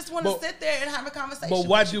honestly know. just want to But- sit there and have a conversation. But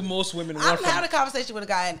why with do you. most women I'm want having from? a conversation with a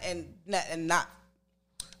guy and not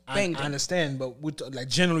I banged him. understand, but like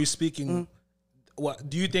generally speaking, what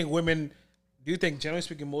do you think women? Do you think generally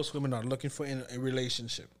speaking most women are looking for in a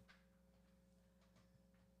relationship?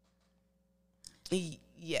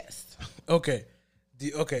 Yes. Okay.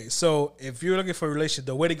 So if you're looking for a relationship,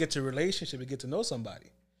 the way to get to a relationship is get to know somebody,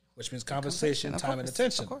 which means conversation, of time, and course,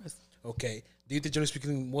 attention. of course. Okay. Do you think, generally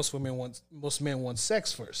speaking, most men want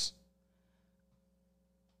sex first?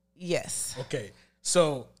 Yes. Okay.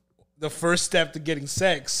 So the first step to getting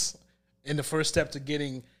sex and the first step to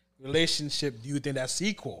getting relationship, do you think that's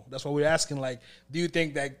equal? That's what we're asking. Like, do you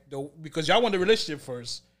think that because y'all want the relationship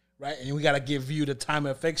first, right? And we got to give you the time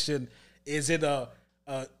and affection. Is it a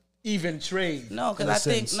even trade? No, in a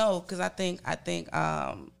sense? because I think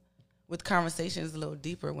with conversation is a little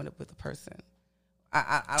deeper when it with a person.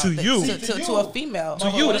 I don't To think, you. to a female. To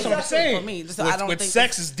you, that's what I'm saying. For me, so with, I don't with think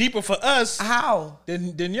sex is deeper for us how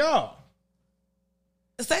than y'all.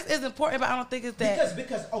 sex is important, but I don't think it's that.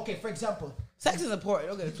 Because okay, for example, Sex is important.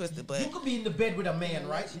 Don't get it twisted, but you could be in the bed with a man,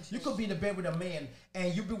 right? You could be in the bed with a man,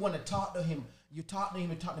 and you be want to talk to him. You talk to him,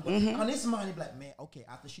 but on his mind, you be like, man, okay,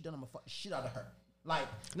 after she done, I'm gonna fuck the shit out of her. Like,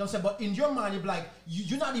 you know what I'm saying? But in your mind, you be like,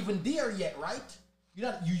 you're not even there yet, right?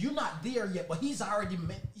 You're not there yet, but he's already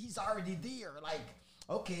there. Like,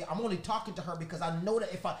 okay, I'm only talking to her because I know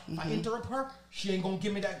that if I interrupt her, she ain't gonna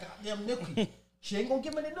give me that goddamn nookie. She ain't gonna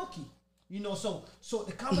give me the nookie. You know, so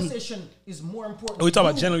the conversation is more important. We talk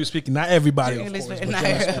about generally speaking, not everybody, of generally course. speaking, but not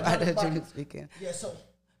generally speaking. everybody, generally speaking. Yeah, so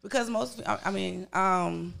Because most, I mean,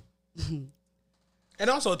 And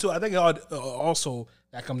also, too, I think also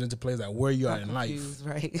that comes into play that where you are in life. confused,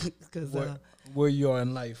 right? Because Where you are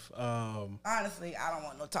in life. honestly, I don't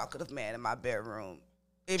want no talkative man in my bedroom.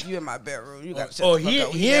 if you in my bedroom, you got to Oh, shut the fuck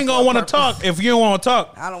up. We he there ain't for gonna a want to purpose. talk if you don't want to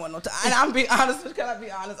talk. I don't want no time. And I'm being honest. Can I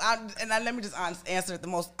be honest? Let me just answer it the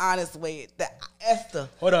most honest way that Esther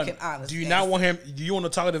Hold on. can honestly Do you not answer. want him? Do you want a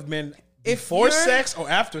talkative man If before you're- sex or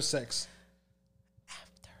after sex?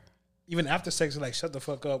 Even after sex, you're like, shut the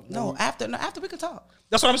fuck up. No, after we could talk.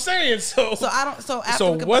 That's what I'm saying. So So I don't. So after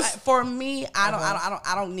So we could, what's- for me,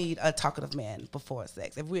 I don't need a talkative man before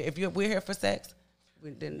sex. If we're here for sex,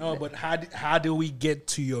 then no, but how do we get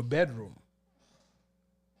to your bedroom?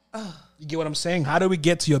 You get what I'm saying? How do we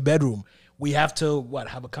get to your bedroom? We have to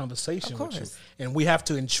have a conversation Of with you, course. and we have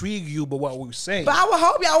to intrigue you by what we're saying. But I would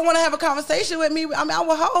hope y'all want to have a conversation with me. I mean, I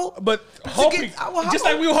would hope. But hoping, I will just hope.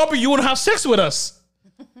 like we were hoping you want to have sex with us.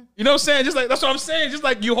 You know what I'm saying? Just like that's what I'm saying. Just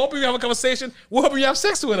like you hoping you have a conversation, we're hoping you have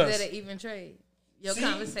sex with us. That an even trade. Your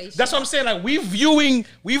conversation. That's what I'm saying. Like we viewing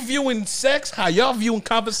sex, how y'all viewing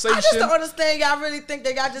conversation. I just don't understand. Y'all really think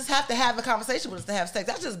that y'all just have to have a conversation with us to have sex?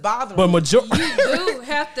 That's just bothering But me. majority. You do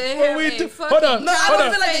have to have we a do- fucking hold on. No, I Hold don't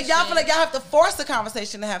on. feel like y'all feel like y'all have to force a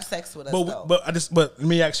conversation to have sex with us. though. But let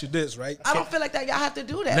me ask you this, right? I don't feel like that y'all have to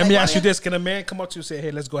do that. Let Like, me why ask you y'all- this: can a man come up to you and say,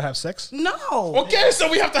 "Hey, let's go have sex"? No. Okay, so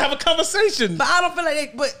we have to have a conversation. But I don't feel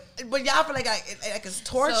like but y'all feel like it's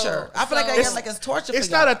torture. I feel like it's torture. It's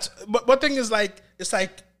for not y'all. but one thing is like it's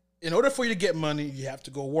like in order for you to get money, you have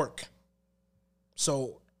to go work.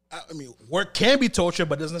 So I mean, work can be torture,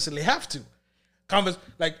 but doesn't necessarily have to.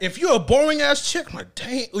 Like if you're a boring ass chick, I'm like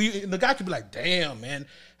damn, the guy could be like, damn man,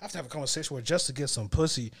 I have to have a conversation with her just to get some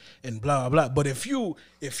pussy and blah blah blah. But if you're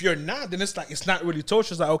not, then it's like it's not really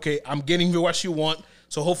torture. It's like okay, I'm getting you what you want,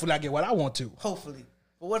 so hopefully I get what I want to. Hopefully.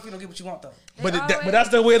 But what if you don't get what you want though? But always- that's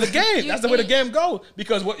the way of the game. You That's the way the can't- game goes.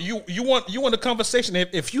 Because what you want a conversation.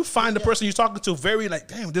 If you find the person you're talking to very like,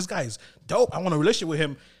 damn, this guy is dope. I want a relationship with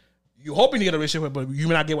him. You hoping to get a relationship with him, but you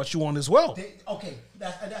may not get what you want as well. Okay,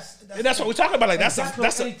 And that's what we're talking about. Like that's Exactly a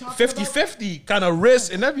what he talking 50-50 kind of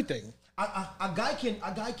risk and everything. A guy can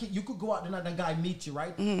you could go out and the guy meet you,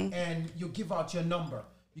 right? And you give out your number.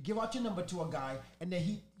 You give out your number to a guy, and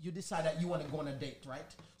then you decide that you want to go on a date, right?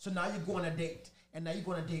 So now you go on a date, and now you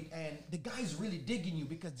go on a date, and the guy's really digging you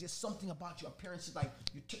because there's something about your appearance. Is like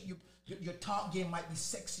your talk game might be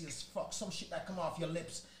sexy as fuck. Some shit that come off your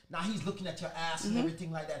lips. Now he's looking at your ass and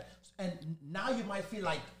everything like that. And now you might feel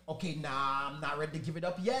like, okay, nah, I'm not ready to give it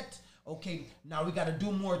up yet. Okay, now we got to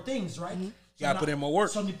do more things, right? So Gotta now- put in more work.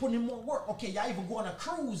 So you put in more work. Okay, y'all even go on a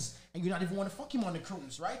cruise and you're not even want to fuck him on the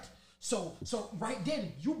cruise, right? So right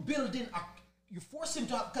then you you force him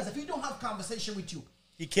to because if he don't have a conversation with you,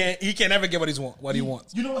 He can't ever get what he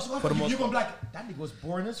wants. you know what's going For the to most You're gonna be like, that nigga was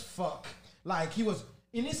boring as fuck. Like he was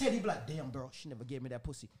in his head, he'd be like, damn, bro, she never gave me that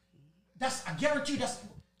pussy. I guarantee you that's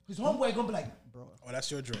his homeboy gonna be like, bro, Oh, that's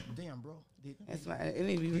your dream. damn, bro. That's my, it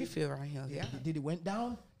need to be refilled right here. Yeah. Did it went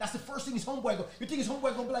down? That's the first thing his homeboy go. You think his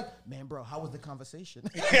homeboy gonna be like, man, bro, how was the conversation?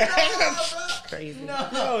 Crazy.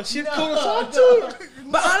 Oh, she's cool to talk to.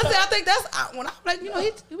 But honestly, I think that's when I'm like,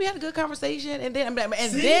 we had a good conversation, and then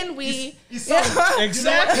then we.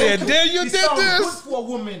 Exactly. And then you did good this. for a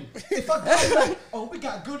woman. If a guy like, oh, we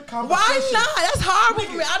got good conversation. Why not? That's horrible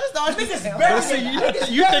for me. I just don't Niggas understand. better But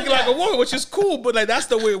see, you think like a woman, which is cool, but like that's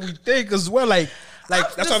the way we think as well. Like I'm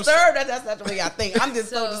that's what I'm saying. disturbed. That's not the way I think. I'm just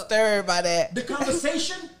so disturbed by that. The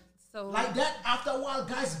conversation So like that, after a while,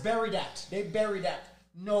 guys bury that. They bury that.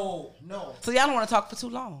 No. So y'all don't want to talk for too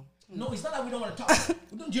long. No, it's not that we don't want to talk.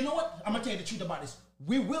 You know what? I'm gonna tell you the truth about this.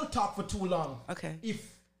 We will talk for too long. Okay. If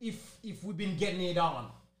we've been getting it on.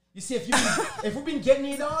 You see, if we've been getting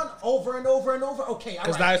it on over and over and over, okay.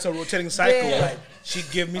 Because now it's a rotating cycle. Yeah. Like she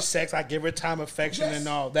give me sex, I give her time, affection, Yes. and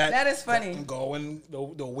all that. That is funny. And going, the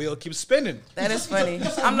wheel keeps spinning. That is It's just- funny. it's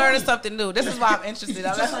just like I'm learning money. something new. This is why I'm interested.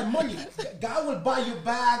 It's just like money. Guy will buy you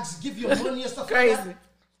bags, give you money and stuff Crazy. like that.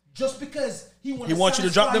 Just because he He wants you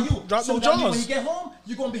to drop them- drop so them that means jaws. when you get home,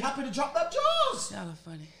 you're gonna be happy to drop that jaws. Y'all are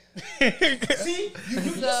funny. See, you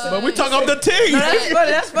But we talk up the team. No, that's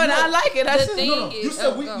funny. That's funny. I like it. That's The thing No, is, you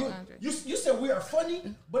said we. go, You, Andre. you said we are funny,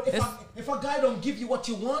 but if a guy don't give you what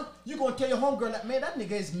you want, you gonna tell your homegirl that man, that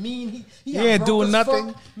nigga is mean. He ain't broke doing as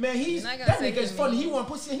nothing. fuck. Man, You're not gonna that say nigga is he funny. mean. He want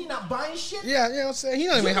pussy. He not buying shit. Yeah, you know what I'm saying? He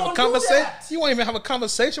don't even You have a gonna do conversation. that. He won't even have a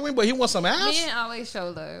conversation with, but he wants some ass. Men always show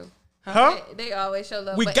love. Huh? They always show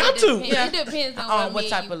love. We but got it to. depends- Yeah. It depends on On what men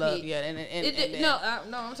type you of love? pick. Yeah, and then- No, I'm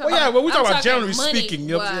talking Well, yeah, but we talking I'm about generally money speaking, you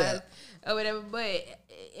know what I'm saying? wise or whatever. But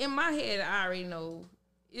in my head, I already know.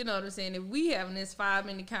 You know what I'm saying? If we having this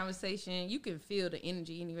 5-minute conversation, you can feel the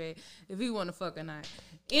energy anyway. If he want to fuck or not,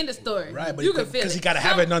 end of story. Right, but you can feel because it. he got to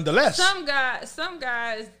have it nonetheless. Some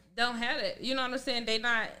guys don't have it. You know what I'm saying? They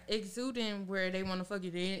not exuding where they want to fuck you.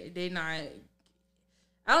 They not.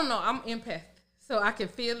 I don't know. I'm empath, so I can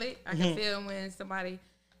feel it. I can feel when somebody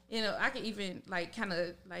You know, I can even like kind of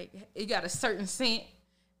like it got a certain scent.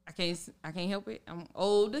 I can't help it. I'm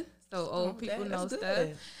old, so old people know stuff.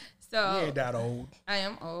 good. So You ain't that old. I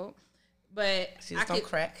am old, but She just don't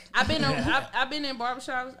crack. I've been in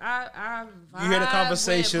barbershops. I vibe You hear the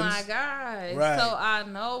conversations. with my guys, Right. so I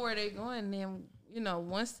know where they're going. Then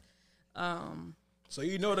once, So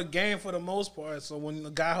you know the game for the most part. So when the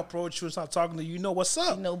guy approach you and start talking to you, you know what's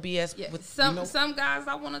up. No BS. yeah, With, some guys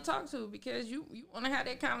I want to talk to because you want to have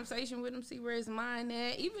that conversation with them, see where his mind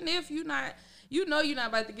at. Even if you're not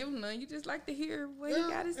about to give him none, you just like to hear what he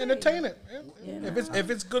got to say. Entertain it. If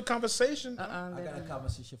it's good conversation. I got a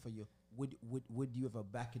conversation for you. Would you ever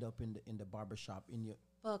back it up in the barbershop in your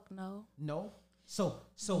Fuck no. no? So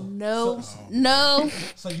No.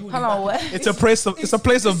 So you would hold on, what? It's a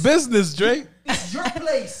place of business, Drake. It's your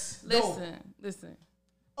place. No. Listen.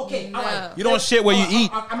 Okay, No. all right. You don't shit where you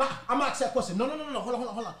eat. I'm asking that question. No.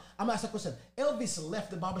 Hold on. I'm asking that question. Elvis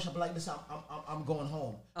left the barbershop like this. I'm going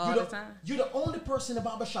home. All the time. You're the only person in the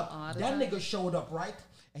barbershop. All the That time. nigga showed up, right?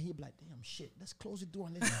 And he'd be like, damn shit, let's close the door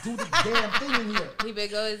and let's do the damn thing in here. He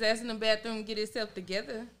better go his ass in the bathroom and get himself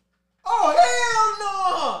together. Oh,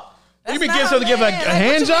 hell no! You be That's getting not something to her give like man. a Like,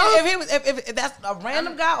 hand what you job? mean? If that's a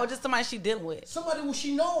random guy or just somebody she dealing with. Somebody who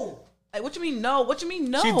she know. Like, what you mean no? What you mean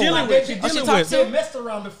no? She dealing Like, with. they She talked dealing with. They messed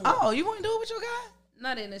around before. Oh, you want to do it with your guy?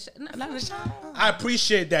 Not in the shop. Not in the shop. I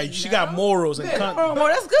appreciate that. She got morals and Man, Oh, well,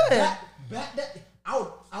 that's good. Back that.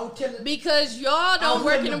 I would tell it. Because y'all don't I'll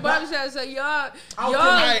work tell in the you back- barbershop, so y'all. I'll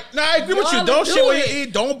I agree with you. y'all Don't do shit where you it.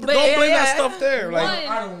 eat. Don't But blame that yeah. stuff there. Like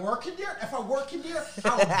One- I don't work in there. If I work in there,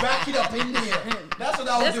 I would back it up in there. That's what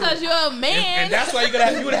I would That's do. because you're a man. and that's why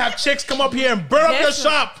you would have chicks come up here and burn up your That's-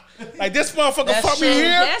 shop. Like this motherfucker That's fuck me true. here.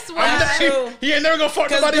 That's why- That's true. He ain't never gonna fuck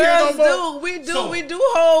Because nobody here no girls more. we do So-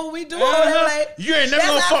 hold. Uh-huh. Like, You ain't never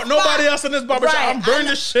gonna that's fuck our nobody spot. else in this barbershop. Right. I'm burning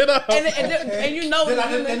this shit up. And you know,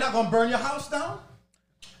 They're not gonna burn your house down.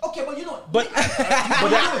 Okay, but you know. But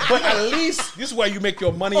at least this is where you make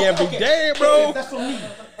your money every Okay. day, bro. That's for me.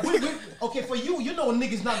 Okay, for you, you know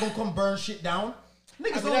niggas not gonna come burn shit down.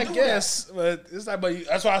 Niggas I mean, don't I do guess, but it's like, but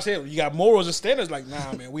that's why I said you got morals and standards. Like,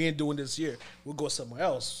 nah, man, we ain't doing this here. We'll go somewhere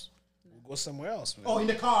else. Man. that. Oh, in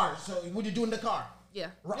the car. So what you do in the car? yeah.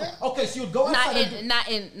 Right. Okay, so you go outside. Not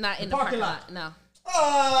in the parking lot. No.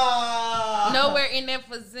 Nowhere in that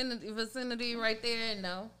vicinity right there.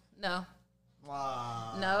 No.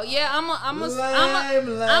 Wow. No. Yeah, I'm a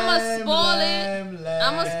spoil lame, it.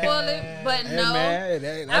 I'm a spoil it, but Hey, no.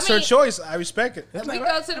 man, that's I her mean- choice. I respect it. We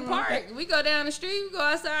go to the park. We go down the street. We go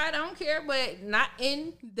outside. I don't care, but not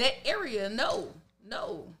in that area. No.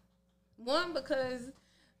 One, because,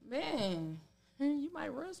 man, you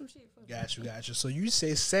might run some shit for me. Got you. So you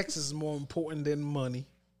say sex is more important than money?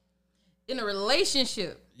 In a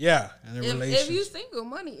relationship. Yeah, in a If relationship. you single,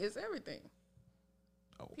 money is everything.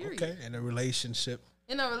 period. Okay, in a relationship.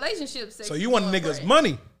 In a relationship, sex So is you want more niggas important.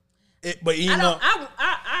 money, but you know.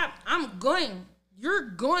 I'm going. You're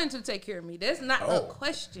going to take care of me. That's not a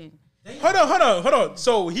question. Hold on.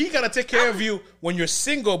 So he gotta take care of you when you're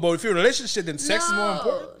single, but if you're in a relationship, then sex is more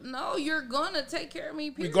important. No, you're gonna take care of me.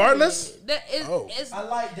 Period. Regardless? That is. Oh. It's, I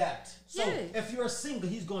like that. So Yeah. if you're single,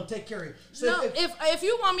 he's gonna take care of you. So no, if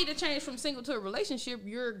you want me to change from single to a relationship,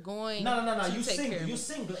 you're going. no. to You take care single. of You me.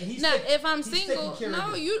 single, and he's No, if I'm he's taking single, care of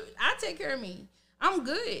no, I take care of me. I'm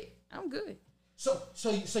good. So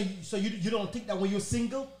you don't think that when you're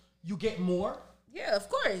single, you get more? Yeah, of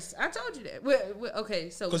course. I told you that. Okay,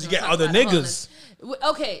 so 'Cause we're you gonna get talk other about niggas.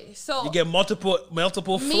 Okay, so You get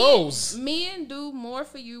multiple flows. Men do more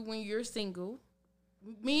for you when you're single.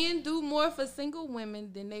 Men do more for single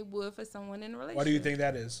women than they would for someone in a relationship. Why do you think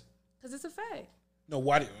that is? Because it's a fact. No,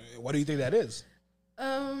 why do you think that is?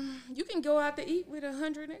 You can go out to eat with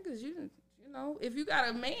 100 niggas. You know, if you got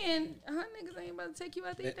a man, 100 niggas ain't about to take you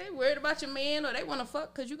out to eat. They worried about your man or they want to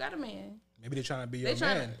fuck because you got a man. Maybe they're trying to be They your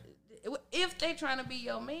trying man. if they trying to be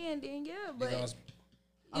your man, then yeah. But Because-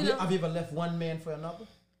 you know, Have you ever left one man for another?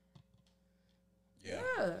 yeah,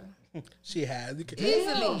 yeah, she has. You can,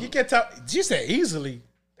 Easily. You can tell. She said easily.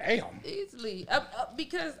 Damn. easily.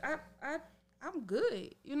 Because I'm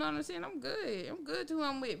good. You know what I'm saying? I'm good. I'm good to who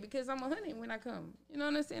I'm with because I'm 100 when I come. You know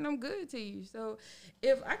what I'm saying? I'm good to you. So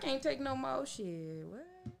if I can't take no more shit, what?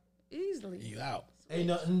 Easily. You out. Ain't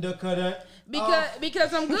nothing to cut it.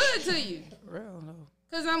 Because I'm good to you. Real no.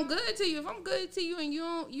 Cause I'm good to you. If I'm good to you and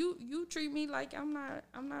you treat me like I'm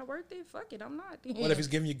not worth it, fuck it, I'm not. What if he's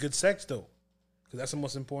giving you good sex though? Because that's the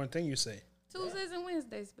most important thing you say. Tuesdays and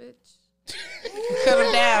Wednesdays, bitch. Cut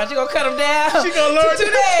him down. She gonna cut him down. She gonna learn 2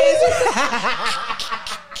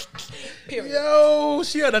 days. Yo,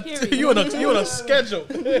 she on a Period. you on a schedule.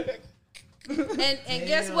 And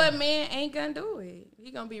guess what, man ain't gonna do it.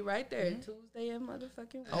 He gonna be right there Tuesday and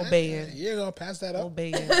motherfucking Obeying. You're gonna pass that up.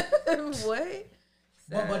 Obeying.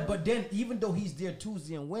 what? But then even though he's there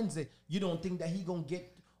Tuesday and Wednesday, you don't think that he gonna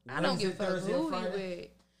get I don't Wednesday, give a fuck Thursday, and who he Friday? with.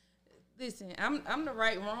 Listen, I'm the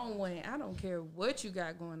wrong one. I don't care what you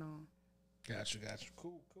got going on. Got you.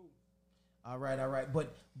 Cool. All right.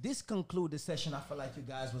 But this conclude the session. I feel like you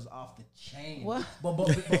guys was off the chain. What? But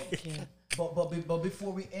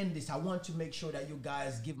before we end this, I want to make sure that you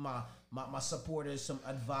guys give my supporters some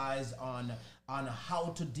advice on how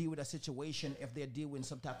to deal with a situation if they're dealing with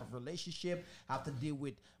some type of relationship, how to deal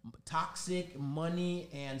with toxic money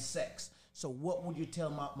and sex. So what would you tell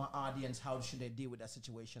my audience? How should they deal with that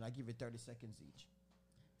situation? I give you 30 seconds each.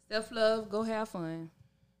 Self-love, go have fun.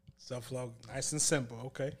 Self-love, nice and simple.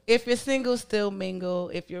 Okay. If you're single, still mingle.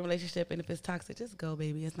 If you're in a relationship and if it's toxic, just go,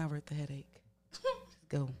 baby. It's not worth the headache. Just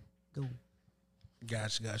go.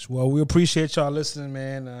 Gotcha. Well, we appreciate y'all listening,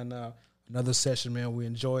 man. And another session, man. We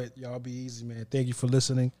enjoy it. Y'all be easy, man. Thank you for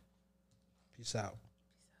listening. Peace out.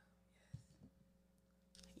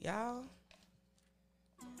 Y'all.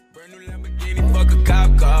 Brand new Lamborghini, fuck a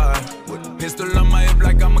cop car. With a pistol on my hip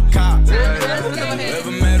like I'm a cop.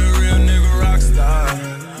 Ever met a real nigga rock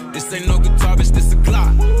star? This ain't no guitar, bitch, this a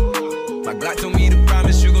clock. My Glock told me to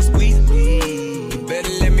promise you gon'